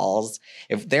dolls.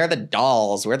 If they're the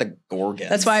dolls, we're the Gorgons.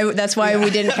 That's why we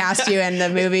didn't cast you in the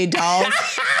movie Dolls.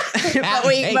 but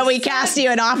we cast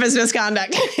you in Office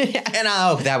Misconduct. And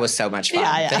that was so much fun.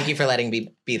 Yeah. Thank you for letting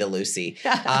me be the Lucy.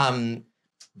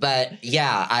 But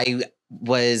yeah, I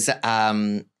was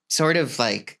sort of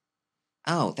like,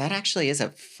 oh, that actually is a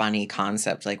funny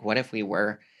concept. Like, what if we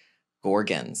were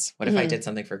Gorgons? What if I did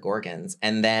something for Gorgons?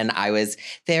 And then I was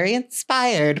very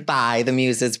inspired by the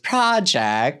MUSES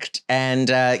project. And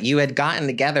you had gotten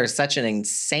together such an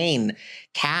insane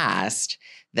cast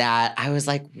that I was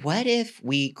like, what if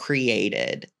we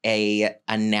created a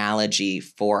analogy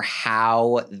for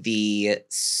how the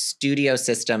studio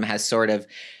system has sort of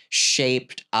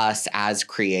shaped us as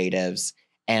creatives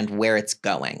and where it's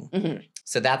going?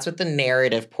 So that's what the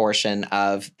narrative portion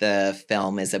of the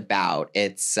film is about.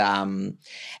 It's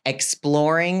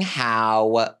exploring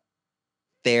how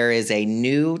there is a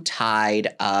new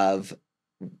tide of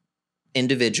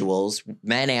individuals,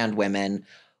 men and women,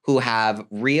 who have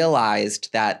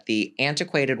realized that the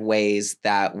antiquated ways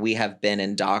that we have been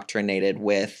indoctrinated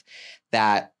with,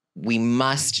 that we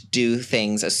must do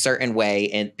things a certain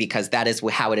way because that is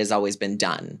how it has always been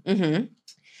done.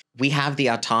 We have the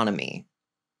autonomy.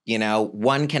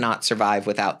 One cannot survive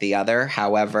without the other.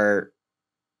 However,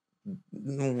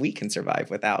 we can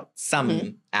survive without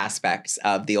some aspects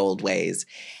of the old ways.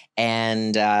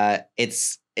 And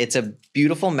it's a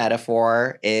beautiful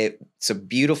metaphor. It's a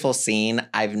beautiful scene.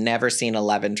 I've never seen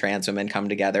 11 trans women come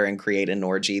together and create an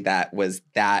orgy that was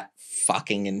that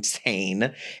fucking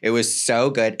insane. It was so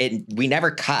good. We never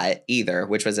cut either,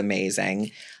 which was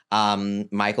amazing.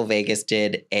 Michael Vegas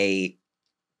did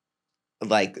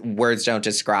words don't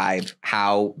describe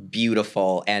how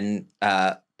beautiful, and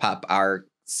Pup, our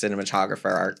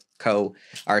cinematographer,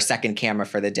 our second camera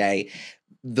for the day.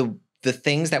 The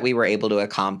things that we were able to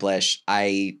accomplish,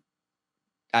 I'm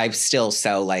still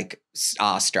so like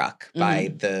awestruck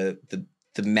by the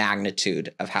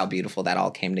magnitude of how beautiful that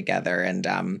all came together.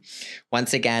 And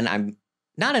once again, I'm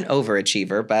not an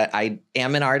overachiever, but I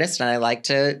am an artist and I like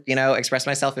to, express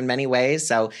myself in many ways.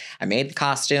 So I made the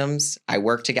costumes. I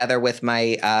worked together with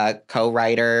my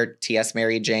co-writer, T.S.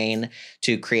 Mary Jane,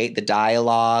 to create the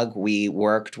dialogue. We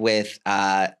worked with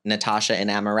Natasha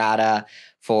Inamorata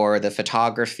for the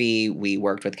photography. We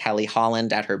worked with Kelly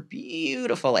Holland at her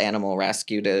beautiful animal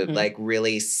rescue to like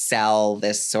really sell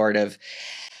this sort of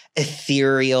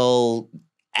ethereal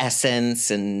essence.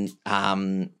 And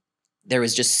there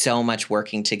was just so much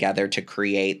working together to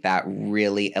create that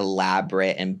really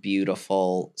elaborate and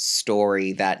beautiful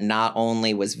story that not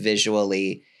only was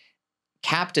visually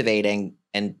captivating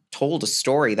and told a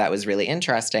story that was really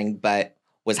interesting, but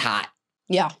was hot.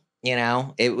 Yeah.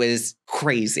 It was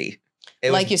crazy.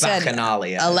 It like was you said,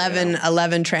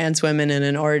 11 trans women in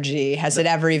an orgy. Has it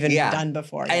ever even been done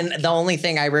before? And the only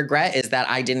thing I regret is that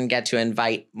I didn't get to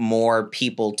invite more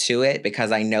people to it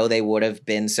because I know they would have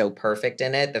been so perfect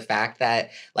in it. The fact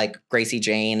that like Gracie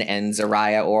Jane and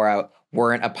Zariah Ora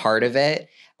weren't a part of it,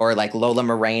 or like Lola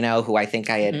Moreno, who I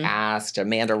think I had asked,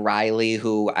 Amanda Riley,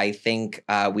 who I think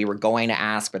we were going to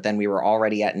ask, but then we were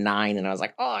already at 9 and I was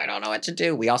like, oh, I don't know what to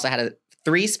do. We also had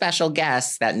 3 special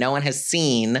guests that no one has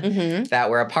seen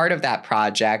that were a part of that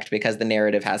project because the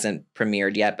narrative hasn't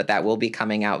premiered yet, but that will be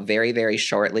coming out very, very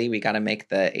shortly. We got to make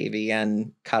the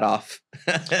AVN cutoff.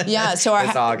 Yeah. So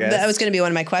that was going to be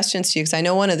one of my questions to you, because I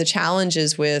know one of the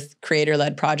challenges with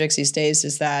creator-led projects these days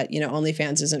is that,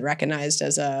 OnlyFans isn't recognized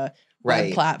as a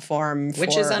web platform,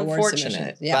 which is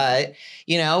unfortunate. But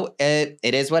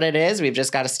it is what it is. We've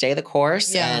just got to stay the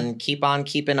course and keep on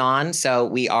keeping on. So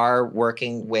we are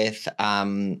working with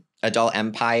Adult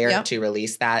Empire to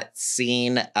release that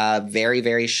scene very,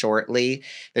 very shortly.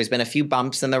 There's been a few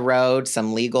bumps in the road,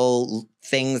 some legal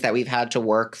things that we've had to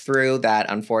work through that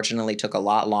unfortunately took a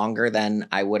lot longer than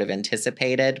I would have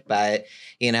anticipated. But,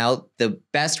 the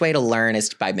best way to learn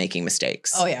is by making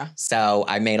mistakes. Oh, yeah. So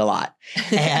I made a lot.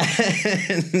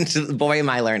 And boy, am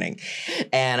I learning.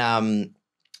 And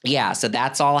so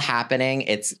that's all happening.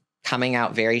 It's coming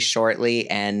out very shortly.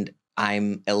 And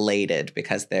I'm elated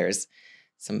because there's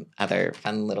some other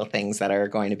fun little things that are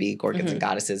going to be Gorgons and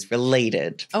Goddesses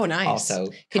related. Oh, nice. Also,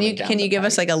 can you give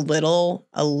us like a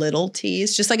little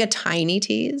tease, just like a tiny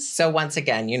tease? So once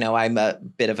again, I'm a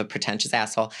bit of a pretentious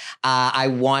asshole. I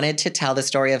wanted to tell the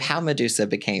story of how Medusa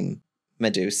became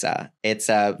Medusa. It's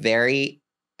a very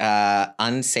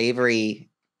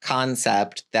unsavory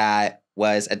concept that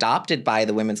was adopted by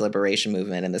the women's liberation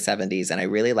movement in the 70s. And I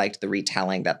really liked the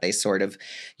retelling that they sort of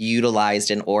utilized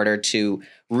in order to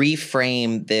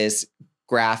reframe this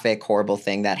graphic, horrible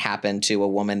thing that happened to a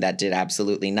woman that did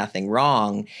absolutely nothing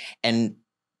wrong, and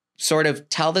sort of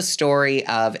tell the story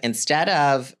of, instead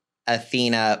of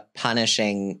Athena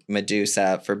punishing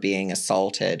Medusa for being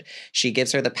assaulted, she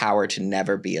gives her the power to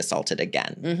never be assaulted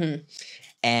again.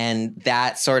 And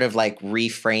that sort of like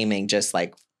reframing just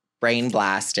like brain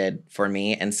blasted for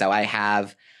me. And so I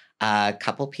have a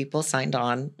couple people signed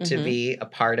on to be a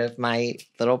part of my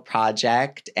little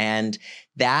project, and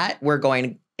that we're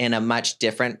going in a much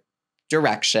different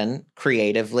direction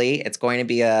creatively. It's going to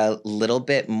be a little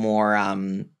bit more,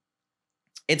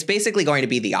 it's basically going to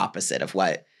be the opposite of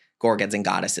what Gorgons and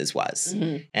Goddesses was.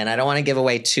 And I don't want to give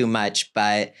away too much,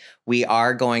 but we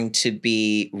are going to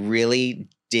be really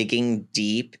digging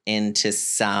deep into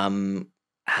some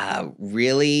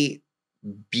really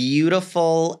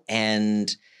beautiful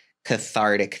and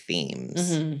cathartic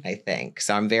themes, I think.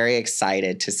 So I'm very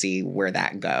excited to see where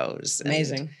that goes.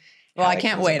 Amazing. Well, I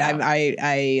can't wait.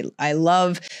 I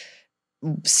love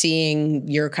seeing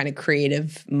your kind of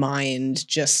creative mind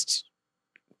just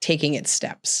taking its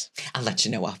steps. I'll let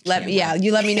you know off camera.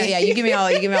 You let me know. Yeah, you give me all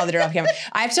the dirt off camera.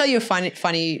 I have to tell you a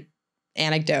funny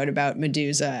anecdote about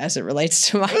Medusa as it relates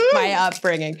to my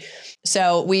upbringing.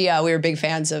 So we were big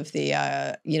fans of the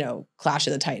Clash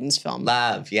of the Titans film.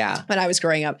 Love, yeah. When I was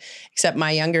growing up, except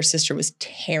my younger sister was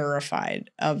terrified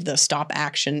of the stop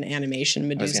action animation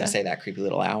Medusa. I was going to say that creepy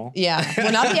little owl. Yeah.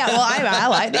 Well, not the owl. Well, I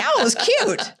like the owl was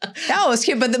cute. The owl was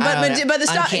cute, but the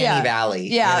stop Uncanny Valley.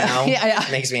 Yeah. Yeah.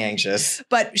 Makes me anxious.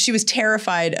 But she was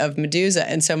terrified of Medusa,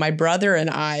 and so my brother and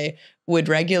I would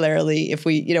regularly, if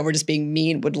we, we're just being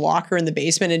mean, would lock her in the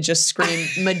basement and just scream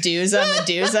Medusa,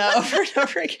 Medusa over and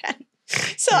over again.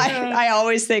 So I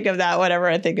always think of that whenever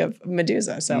I think of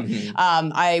Medusa. So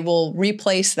I will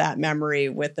replace that memory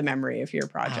with the memory of your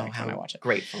project when I watch it.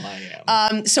 Grateful I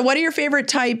am. So what are your favorite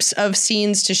types of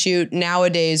scenes to shoot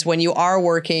nowadays when you are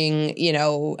working,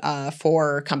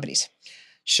 for companies?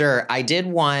 Sure. I did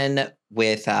one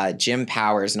with Jim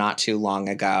Powers not too long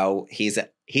ago. He's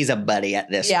a buddy at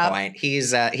this point.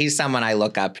 He's someone I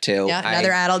look up to. Yeah,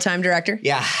 another adult time director.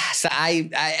 Yeah. So I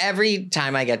every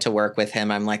time I get to work with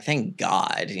him, I'm like, thank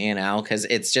God, because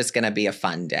it's just going to be a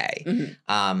fun day.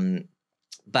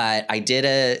 But I did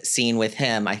a scene with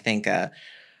him, I think,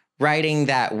 riding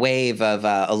that wave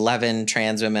of 11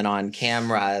 trans women on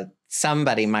camera.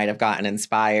 Somebody might have gotten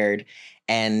inspired.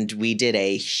 And we did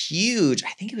a huge,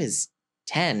 I think it was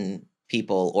 10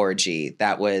 people orgy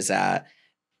that was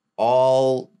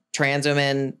all trans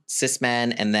women, cis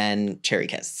men, and then cherry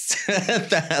kiss.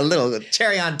 A little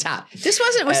cherry on top. Was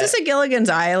this a Gilligan's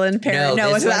Island parody?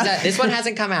 No, this one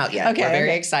hasn't come out yet. Okay, We're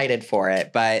very excited for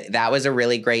it, but that was a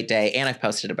really great day. And I've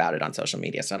posted about it on social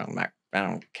media, so I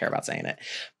don't care about saying it.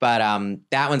 But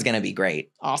that one's going to be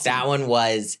great. Awesome. That one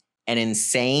was an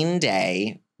insane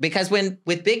day. Because with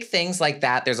big things like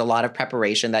that, there's a lot of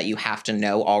preparation that you have to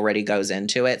know already goes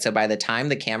into it. So by the time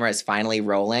the camera is finally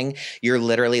rolling, you're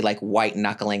literally like white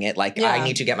knuckling it. Like, I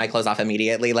need to get my clothes off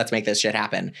immediately. Let's make this shit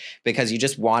happen. Because you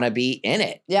just want to be in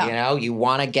it. Yeah. You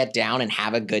want to get down and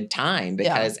have a good time.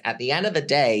 Because at the end of the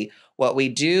day, what we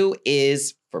do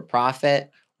is for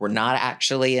profit. We're not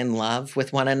actually in love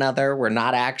with one another. We're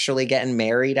not actually getting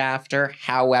married after.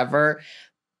 However,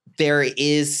 there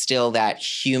is still that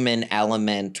human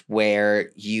element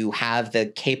where you have the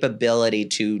capability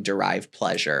to derive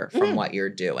pleasure from what you're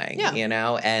doing,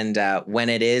 and when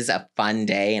it is a fun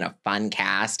day and a fun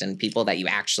cast and people that you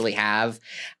actually have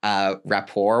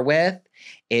rapport with,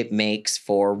 it makes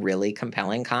for really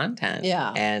compelling content.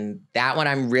 Yeah. And that one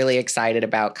I'm really excited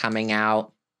about coming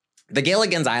out. The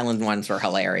Gilligan's Island ones were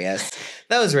hilarious.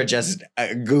 Those were just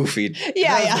goofy.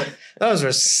 Those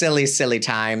were silly, silly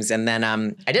times. And then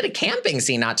I did a camping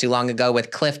scene not too long ago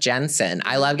with Cliff Jensen.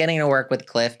 I love getting to work with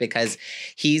Cliff because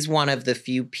he's one of the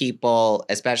few people,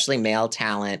 especially male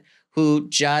talent, who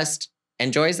just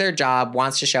enjoys their job,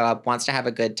 wants to show up, wants to have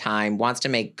a good time, wants to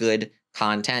make good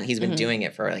content. He's been doing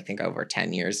it for, I think, over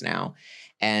 10 years now.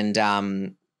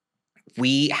 And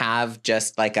we have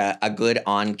just like a good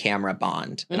on-camera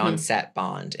bond, an on-set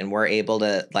bond, and we're able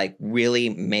to like really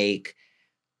make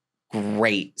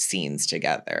great scenes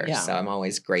together. Yeah. So I'm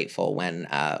always grateful when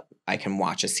I can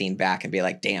watch a scene back and be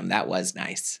like, damn, that was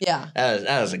nice. Yeah.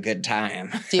 That was a good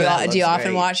time. Do you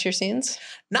often watch your scenes?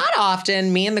 Not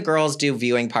often. Me and the girls do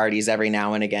viewing parties every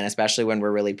now and again, especially when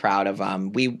we're really proud of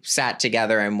them. We sat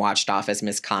together and watched Office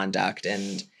Misconduct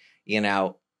and,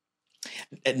 no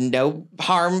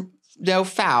harm, no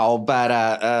foul,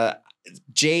 but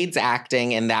Jade's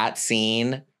acting in that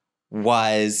scene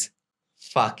was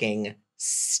fucking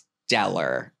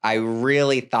stellar. I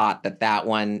really thought that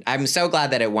one. I'm so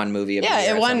glad that it won movie of the year.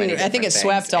 Yeah, it won. I think it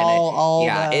swept all.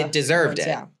 It deserved it.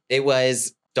 Yeah. It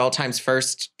was Adult Time's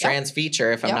first trans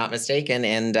feature, if I'm not mistaken,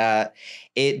 and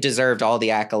it deserved all the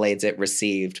accolades it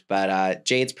received. But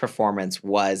Jade's performance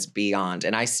was beyond,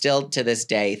 and I still to this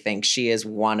day think she is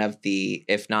one of the,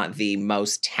 if not the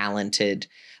most talented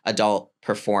adult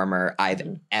performer I've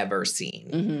ever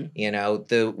seen.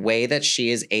 The way that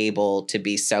she is able to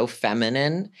be so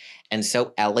feminine and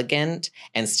so elegant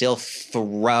and still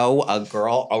throw a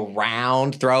girl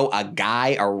around, throw a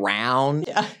guy around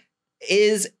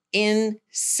is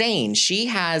insane. She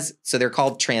has, so they're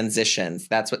called transitions.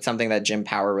 That's something that Jim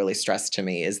Power really stressed to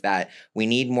me, is that we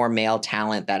need more male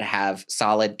talent that have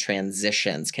solid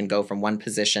transitions, can go from one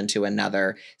position to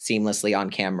another seamlessly on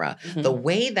camera. The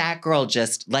way that girl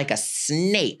just like a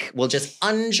snake will just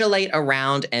undulate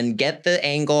around and get the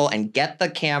angle and get the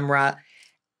camera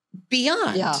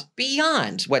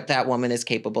beyond what that woman is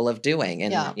capable of doing.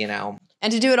 And,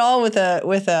 and to do it all with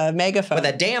a megaphone. With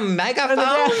a damn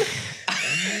megaphone?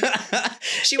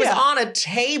 She was on a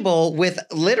table with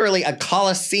literally a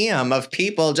coliseum of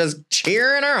people just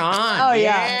cheering her on. Oh,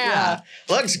 yeah.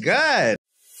 Looks good.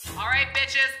 All right,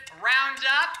 bitches, round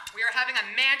up. We are having a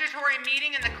mandatory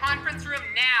meeting in the conference room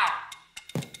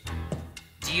now.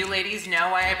 Do you ladies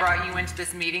know why I brought you into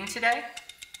this meeting today?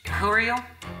 Who are you?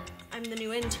 I'm the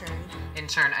new intern.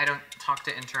 Intern? I don't talk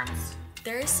to interns.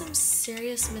 There is some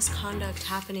serious misconduct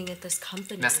happening at this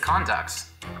company. Misconduct?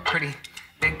 Pretty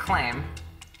big claim.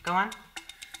 Go on.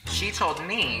 She told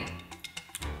me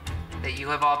that you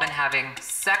have all been having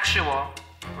sexual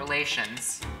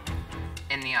relations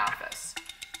in the office.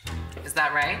 Is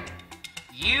that right?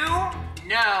 You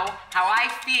know how I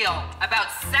feel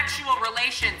about sexual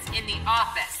relations in the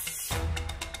office.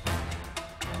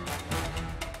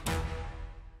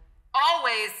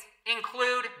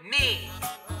 include me.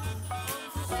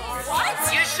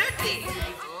 What? You should be.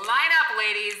 Line up,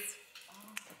 ladies.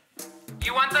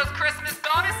 You want those Christmas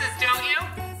bonuses, don't you?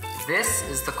 This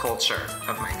is the culture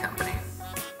of my company.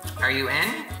 Are you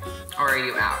in or are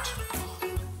you out?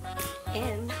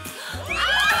 In.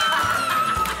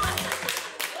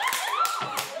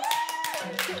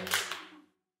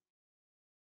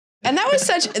 And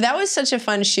that was such a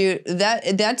fun shoot.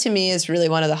 That to me is really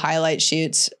one of the highlight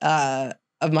shoots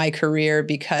of my career,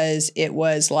 because it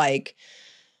was like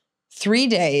 3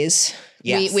 days.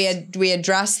 Yes. We had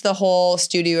dressed the whole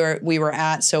studio we were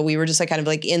at, so we were just like kind of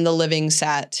like in the living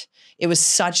set. It was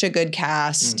such a good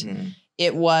cast. Mm-hmm.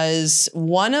 It was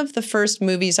one of the first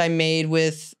movies I made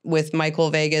with Michael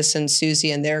Vegas and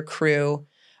Susie and their crew.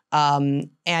 And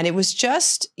it was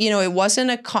just, it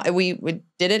wasn't we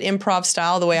did it improv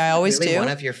style the way I always do. One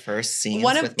of your first scenes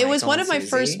it was one of my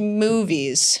first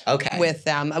movies with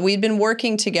them. We'd been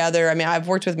working together. I mean, I've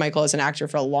worked with Michael as an actor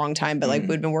for a long time, but like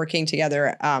we'd been working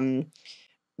together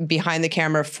behind the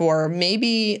camera for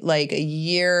maybe like a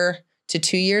year to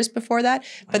 2 years before that.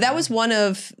 But that was one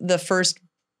of the first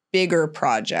bigger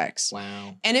projects.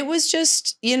 Wow. And it was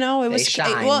just, it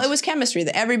was chemistry.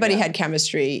 Everybody had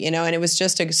chemistry, and it was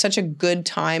just such a good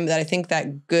time that I think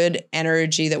that good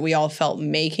energy that we all felt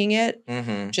making it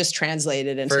just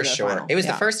translated into the final. It was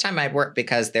the first time I'd worked,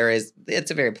 because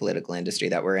it's a very political industry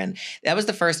that we're in. That was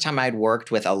the first time I'd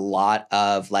worked with a lot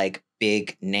of like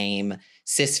big name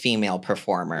cis female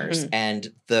performers, and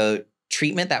the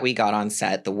treatment that we got on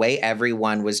set, the way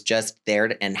everyone was just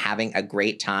there and having a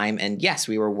great time. And yes,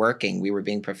 we were working, we were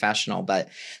being professional, but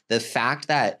the fact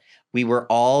that we were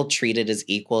all treated as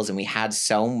equals and we had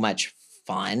so much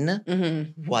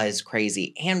fun was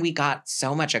crazy. And we got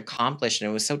so much accomplished, and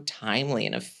it was so timely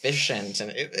and efficient,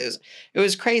 and it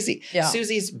was crazy. Yeah.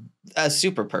 Susie's a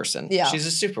super person. Yeah. She's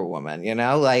a superwoman,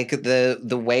 like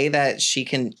the way that she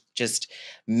can just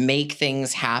make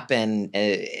things happen.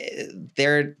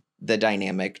 They're the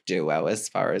dynamic duo, as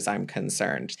far as I'm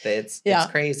concerned. It's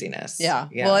craziness. Yeah.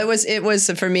 Well, it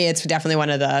was for me, it's definitely one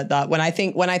of the when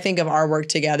I think of our work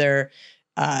together,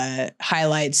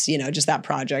 highlights, just that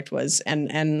project was,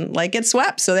 and like it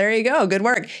swept. So there you go. Good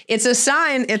work. It's a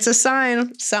sign.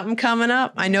 Something coming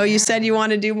up. I know you said you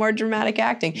want to do more dramatic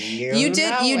acting. You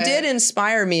did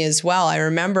inspire me as well. I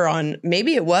remember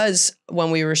maybe it was when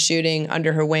we were shooting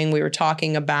Under Her Wing, we were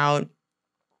talking about,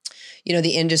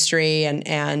 the industry,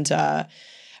 and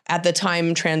at the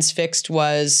time, Transfixed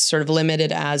was sort of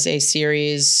limited as a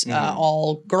series,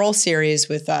 all girl series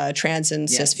with trans and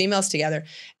cis females together.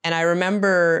 And I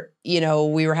remember,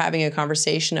 we were having a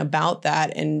conversation about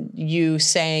that, and you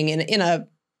saying in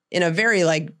a very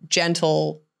like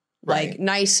gentle, like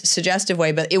nice, suggestive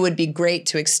way, but it would be great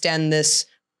to extend this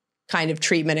kind of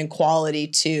treatment and quality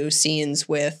to scenes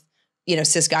with,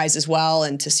 cis guys as well,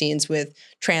 and to scenes with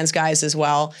trans guys as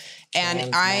well.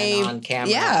 And on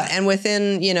camera. And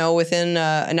within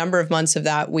a number of months of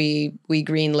that, we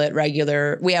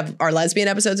greenlit we have our lesbian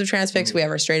episodes of Transfixed, we have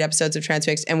our straight episodes of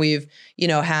Transfixed, and we've,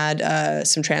 had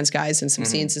some trans guys in some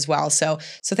scenes as well. So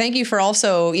thank you for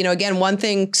also, again, one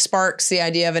thing sparks the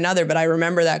idea of another, but I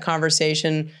remember that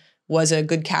conversation was a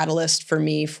good catalyst for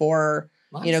me for,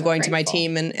 going to my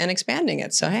team and expanding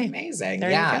it. So, hey. Amazing.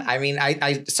 Yeah. I mean,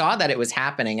 I saw that it was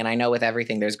happening, and I know with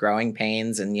everything there's growing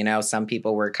pains, and, some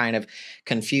people were kind of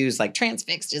confused, like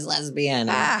Transfixed is lesbian.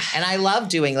 And I love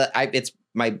doing it's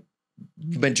my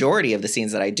majority of the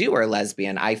scenes that I do are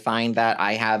lesbian. I find that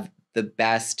I have the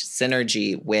best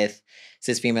synergy with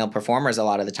cis female performers a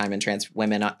lot of the time, and trans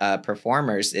women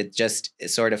performers. It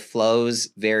sort of flows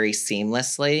very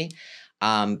seamlessly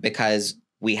because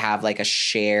we have like a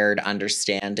shared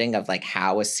understanding of like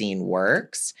how a scene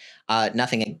works.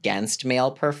 Nothing against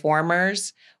male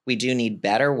performers. We do need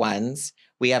better ones.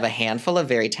 We have a handful of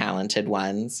very talented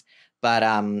ones, but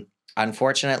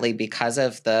unfortunately, because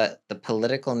of the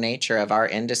political nature of our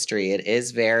industry, it is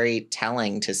very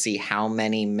telling to see how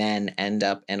many men end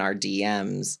up in our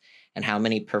DMs and how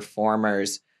many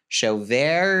performers show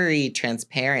very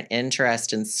transparent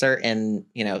interest in certain,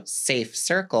 safe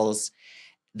circles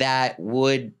that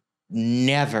would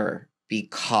never be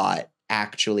caught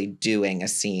actually doing a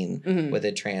scene with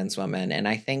a trans woman. And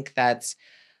I think that's,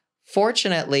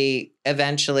 fortunately,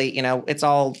 eventually, it's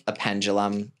all a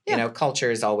pendulum.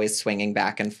 Culture is always swinging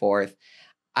back and forth.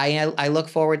 I look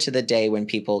forward to the day when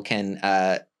people can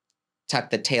tuck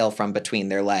the tail from between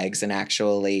their legs and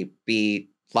actually be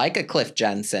like a Cliff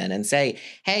Jensen and say,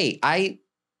 hey, I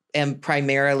am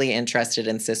primarily interested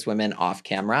in cis women off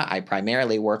camera. I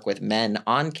primarily work with men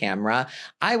on camera.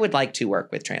 I would like to work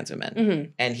with trans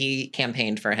women. And he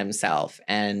campaigned for himself.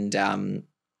 And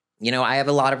you know, I have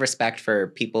a lot of respect for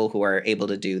people who are able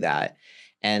to do that.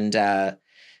 And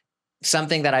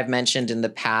something that I've mentioned in the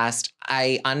past,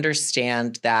 I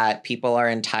understand that people are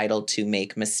entitled to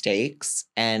make mistakes.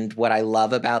 And what I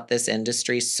love about this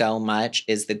industry so much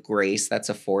is the grace that's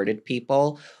afforded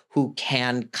people who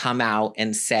can come out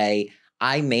and say,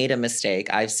 I made a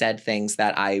mistake. I've said things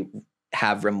that I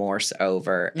have remorse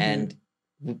over. And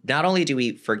not only do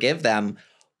we forgive them,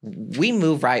 we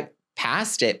move right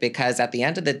past it, because at the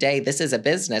end of the day, this is a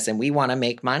business and we want to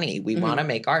make money. We want to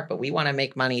make art, but we want to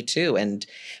make money too. And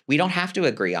we don't have to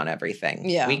agree on everything.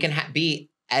 Yeah. We can be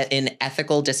in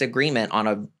ethical disagreement on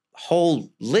a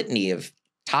whole litany of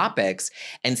topics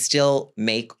and still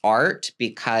make art,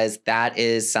 because that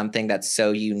is something that's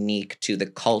so unique to the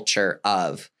culture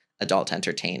of adult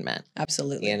entertainment.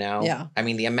 Absolutely. You know? Yeah. I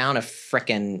mean, the amount of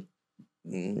frickin'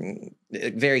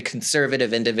 very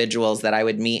conservative individuals that I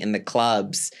would meet in the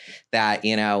clubs that,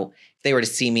 you know, if they were to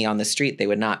see me on the street, they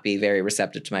would not be very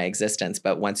receptive to my existence.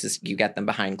 But once you get them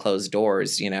behind closed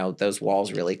doors, you know, those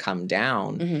walls really come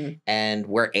down, and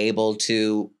we're able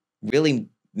to really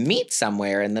meet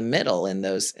somewhere in the middle in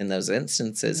those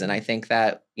instances. And I think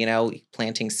that, you know,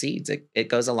 planting seeds, it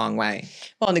goes a long way.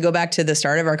 Well, and to go back to the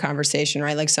start of our conversation,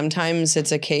 right? Like sometimes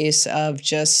it's a case of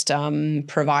just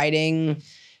providing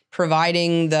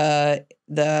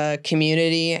the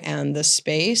community and the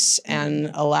space and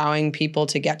allowing people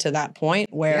to get to that point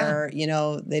where, you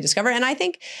know, they discover. And I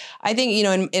think, you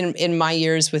know, in my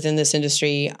years within this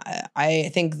industry, I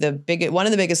think one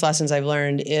of the biggest lessons I've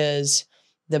learned is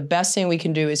the best thing we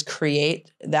can do is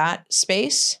create that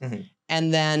space.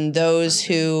 And then those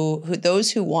who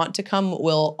want to come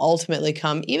will ultimately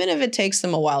come, even if it takes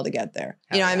them a while to get there.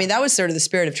 You know, I mean, that was sort of the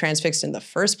spirit of Transfixed in the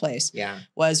first place. Yeah.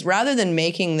 Was rather than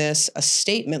making this a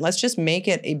statement, let's just make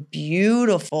it a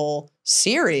beautiful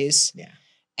series. Yeah.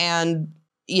 And,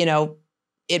 you know,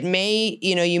 it may,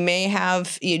 you know,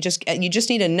 you just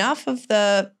need enough of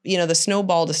the, you know, the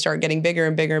snowball to start getting bigger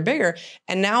and bigger and bigger.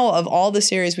 And now of all the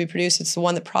series we produce, it's the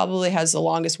one that probably has the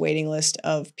longest waiting list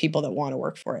of people that want to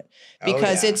work for it,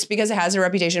 because because it has a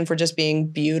reputation for just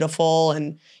being beautiful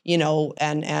and, you know,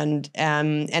 and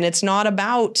it's not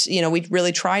about, you know, we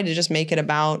really try to just make it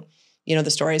about, you know,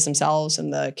 the stories themselves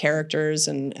and the characters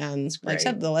and like I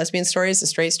said, the lesbian stories, the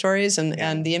straight stories,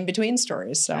 and the in-between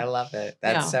stories. So I love it.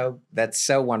 That's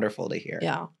so wonderful to hear.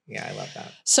 Yeah. Yeah, I love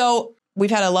that. So we've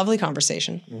had a lovely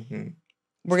conversation.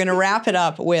 We're going to wrap it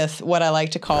up with what I like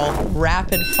to call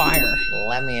rapid fire.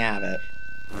 Let me have it.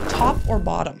 Top or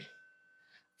bottom?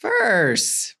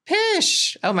 Verse.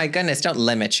 Pish. Oh my goodness. Don't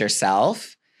limit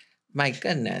yourself. My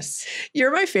goodness.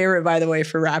 You're my favorite, by the way,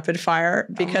 for rapid fire,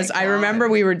 because I remember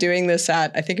we were doing this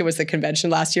at, I think it was the convention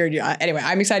last year. Anyway,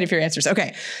 I'm excited for your answers.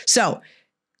 Okay. So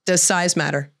does size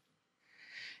matter?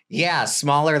 Yeah.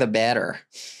 Smaller, the better.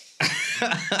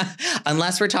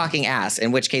 Unless we're talking ass,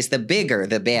 in which case the bigger,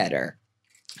 the better.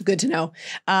 Good to know.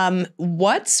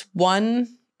 What's one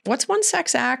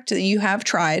sex act that you have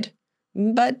tried,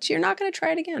 but you're not going to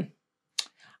try it again?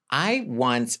 I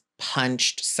once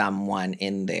punched someone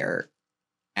in their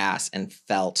ass and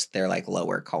felt their like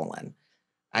lower colon.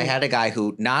 I had a guy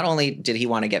who not only did he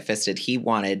want to get fisted, he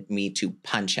wanted me to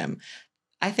punch him.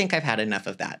 I think I've had enough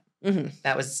of that.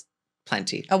 That was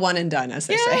plenty. A one and done, as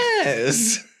they say.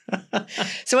 Yes.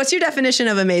 So what's your definition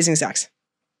of amazing sex?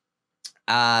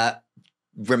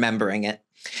 Remembering it.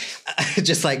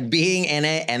 Just like being in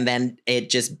it and then it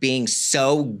just being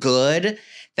so good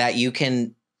that you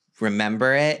can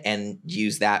remember it and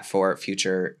use that for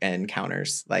future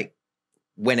encounters, like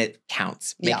when it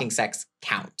counts, making sex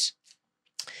count.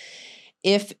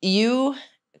 If you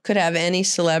could have any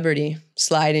celebrity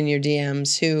slide in your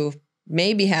DMs who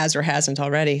maybe has or hasn't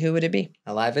already, who would it be?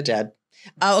 Alive or dead?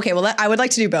 Oh, okay. Well, I would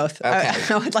like to do both. Okay.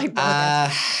 I would like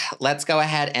both. Let's go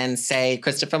ahead and say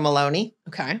Christopher Maloney.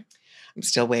 Okay. I'm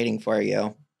still waiting for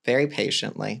you very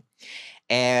patiently.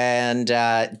 And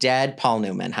dead, Paul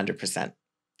Newman, 100%.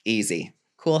 Easy.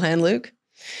 Cool hand, Luke.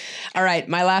 All right.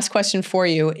 My last question for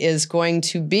you is going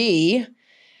to be,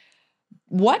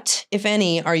 what, if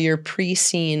any, are your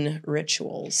pre-scene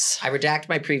rituals? I redact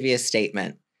my previous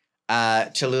statement.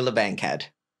 Cholula Bankhead.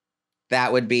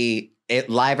 That would be it.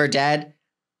 Live or dead,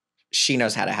 she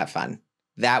knows how to have fun.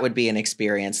 That would be an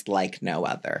experience like no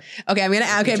other. Okay, I'm gonna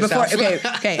I'm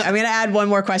gonna add one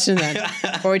more question then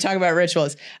before we talk about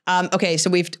rituals. Okay,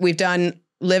 so we've done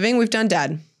living, we've done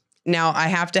dead. Now I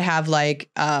have to have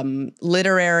like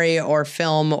literary or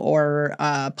film or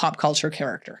pop culture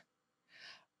character.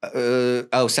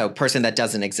 So person that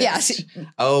doesn't exist. Yes.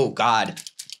 Oh God.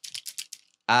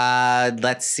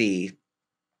 Let's see.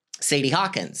 Sadie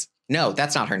Hawkins. No,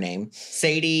 that's not her name.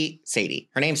 Sadie.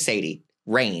 Her name's Sadie.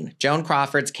 Rain. Joan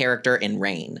Crawford's character in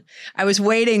Rain. I was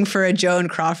waiting for a Joan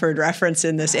Crawford reference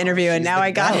in this interview, and now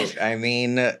I got it. I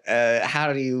mean,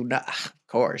 how do you not?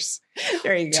 Of course.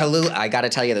 There you go. Tallulah, I got to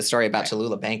tell you the story about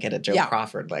Tallulah Bankhead at Joan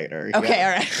Crawford later. Okay, all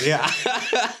right. Yeah.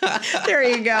 There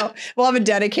you go. We'll have a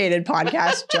dedicated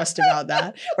podcast just about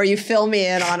that, where you fill me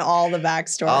in on all the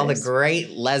backstories. All the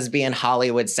great lesbian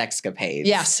Hollywood sexcapades.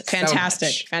 Yes, fantastic,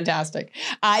 So fantastic.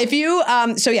 If you,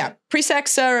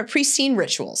 pre-sex, pre-scene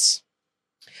rituals.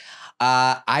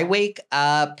 I wake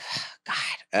up,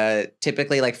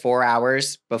 typically like 4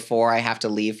 hours before I have to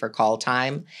leave for call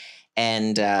time.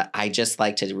 And I just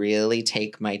like to really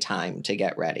take my time to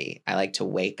get ready. I like to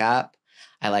wake up.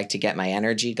 I like to get my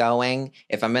energy going.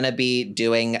 If I'm going to be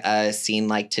doing a scene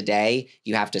like today,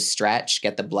 you have to stretch,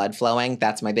 get the blood flowing.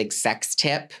 That's my big sex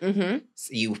tip. Mm-hmm.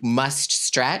 You must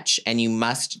stretch and you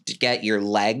must get your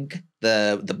leg,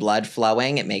 the blood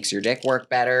flowing. It makes your dick work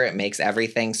better. It makes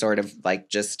everything sort of like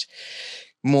just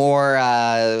more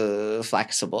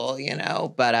flexible, you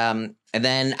know. But and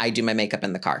then I do my makeup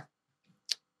in the car.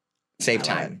 Save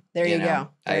time. There you go.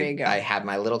 There you go. I have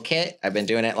my little kit. I've been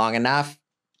doing it long enough.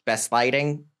 Best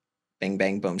lighting. Bing,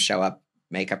 bang, boom. Show up.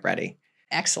 Makeup ready.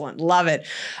 Excellent. Love it.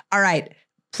 All right.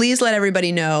 Please let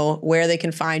everybody know where they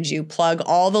can find you. Plug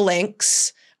all the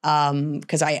links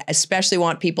because I especially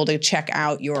want people to check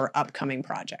out your upcoming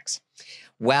projects.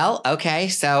 Well, okay.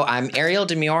 So I'm Ariel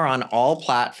Demure on all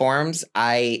platforms.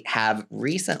 I have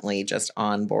recently just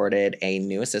onboarded a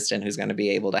new assistant who's going to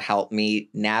be able to help me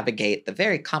navigate the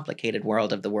very complicated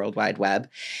world of the World Wide Web.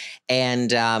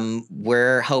 And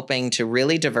we're hoping to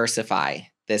really diversify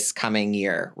this coming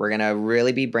year. We're going to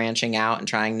really be branching out and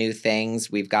trying new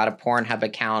things. We've got a Pornhub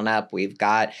account up. We've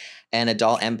got an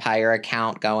Adult Empire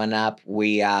account going up.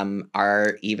 We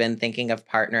are even thinking of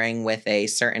partnering with a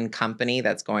certain company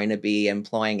that's going to be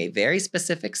employing a very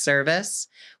specific service.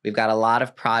 We've got a lot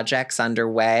of projects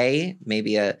underway,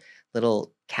 maybe a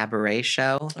little cabaret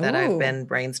show that I've been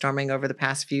brainstorming over the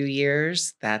past few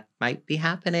years that might be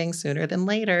happening sooner than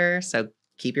later. So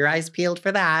keep your eyes peeled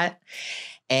for that.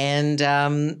 And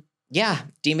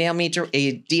DM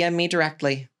me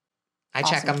directly. I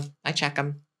check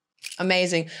them.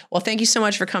 Amazing. Well, thank you so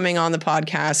much for coming on the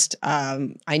podcast.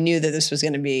 I knew that this was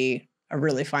going to be a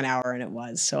really fun hour, and it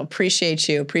was. So appreciate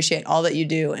you. Appreciate all that you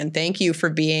do, and thank you for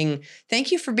being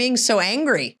so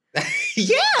angry.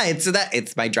 Yeah,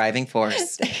 it's my driving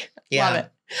force. Yeah. Love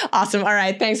it. Awesome. All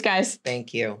right. Thanks, guys.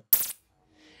 Thank you.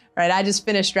 All right, I just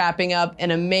finished wrapping up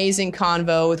an amazing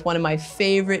convo with one of my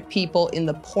favorite people in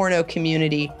the porno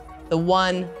community, the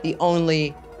one, the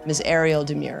only, Ms. Ariel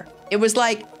Demure. It was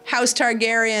like House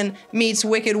Targaryen meets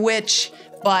Wicked Witch,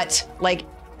 but like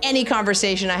any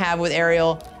conversation I have with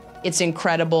Ariel, it's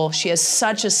incredible. She has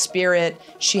such a spirit.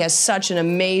 She has such an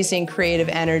amazing creative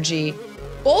energy,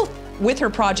 both with her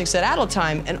projects at Adult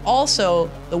Time and also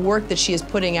the work that she is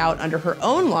putting out under her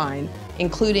own line,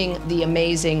 including the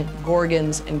amazing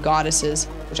Gorgons and Goddesses,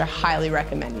 which I highly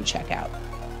recommend you check out.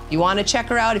 If you want to check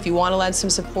her out, if you want to lend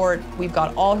some support, we've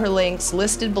got all her links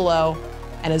listed below.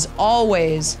 And as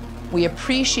always, we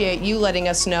appreciate you letting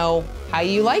us know how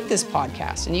you like this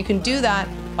podcast. And you can do that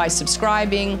by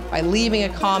subscribing, by leaving a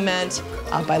comment,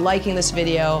 by liking this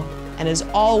video. And as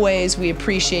always, we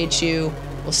appreciate you.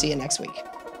 We'll see you next week.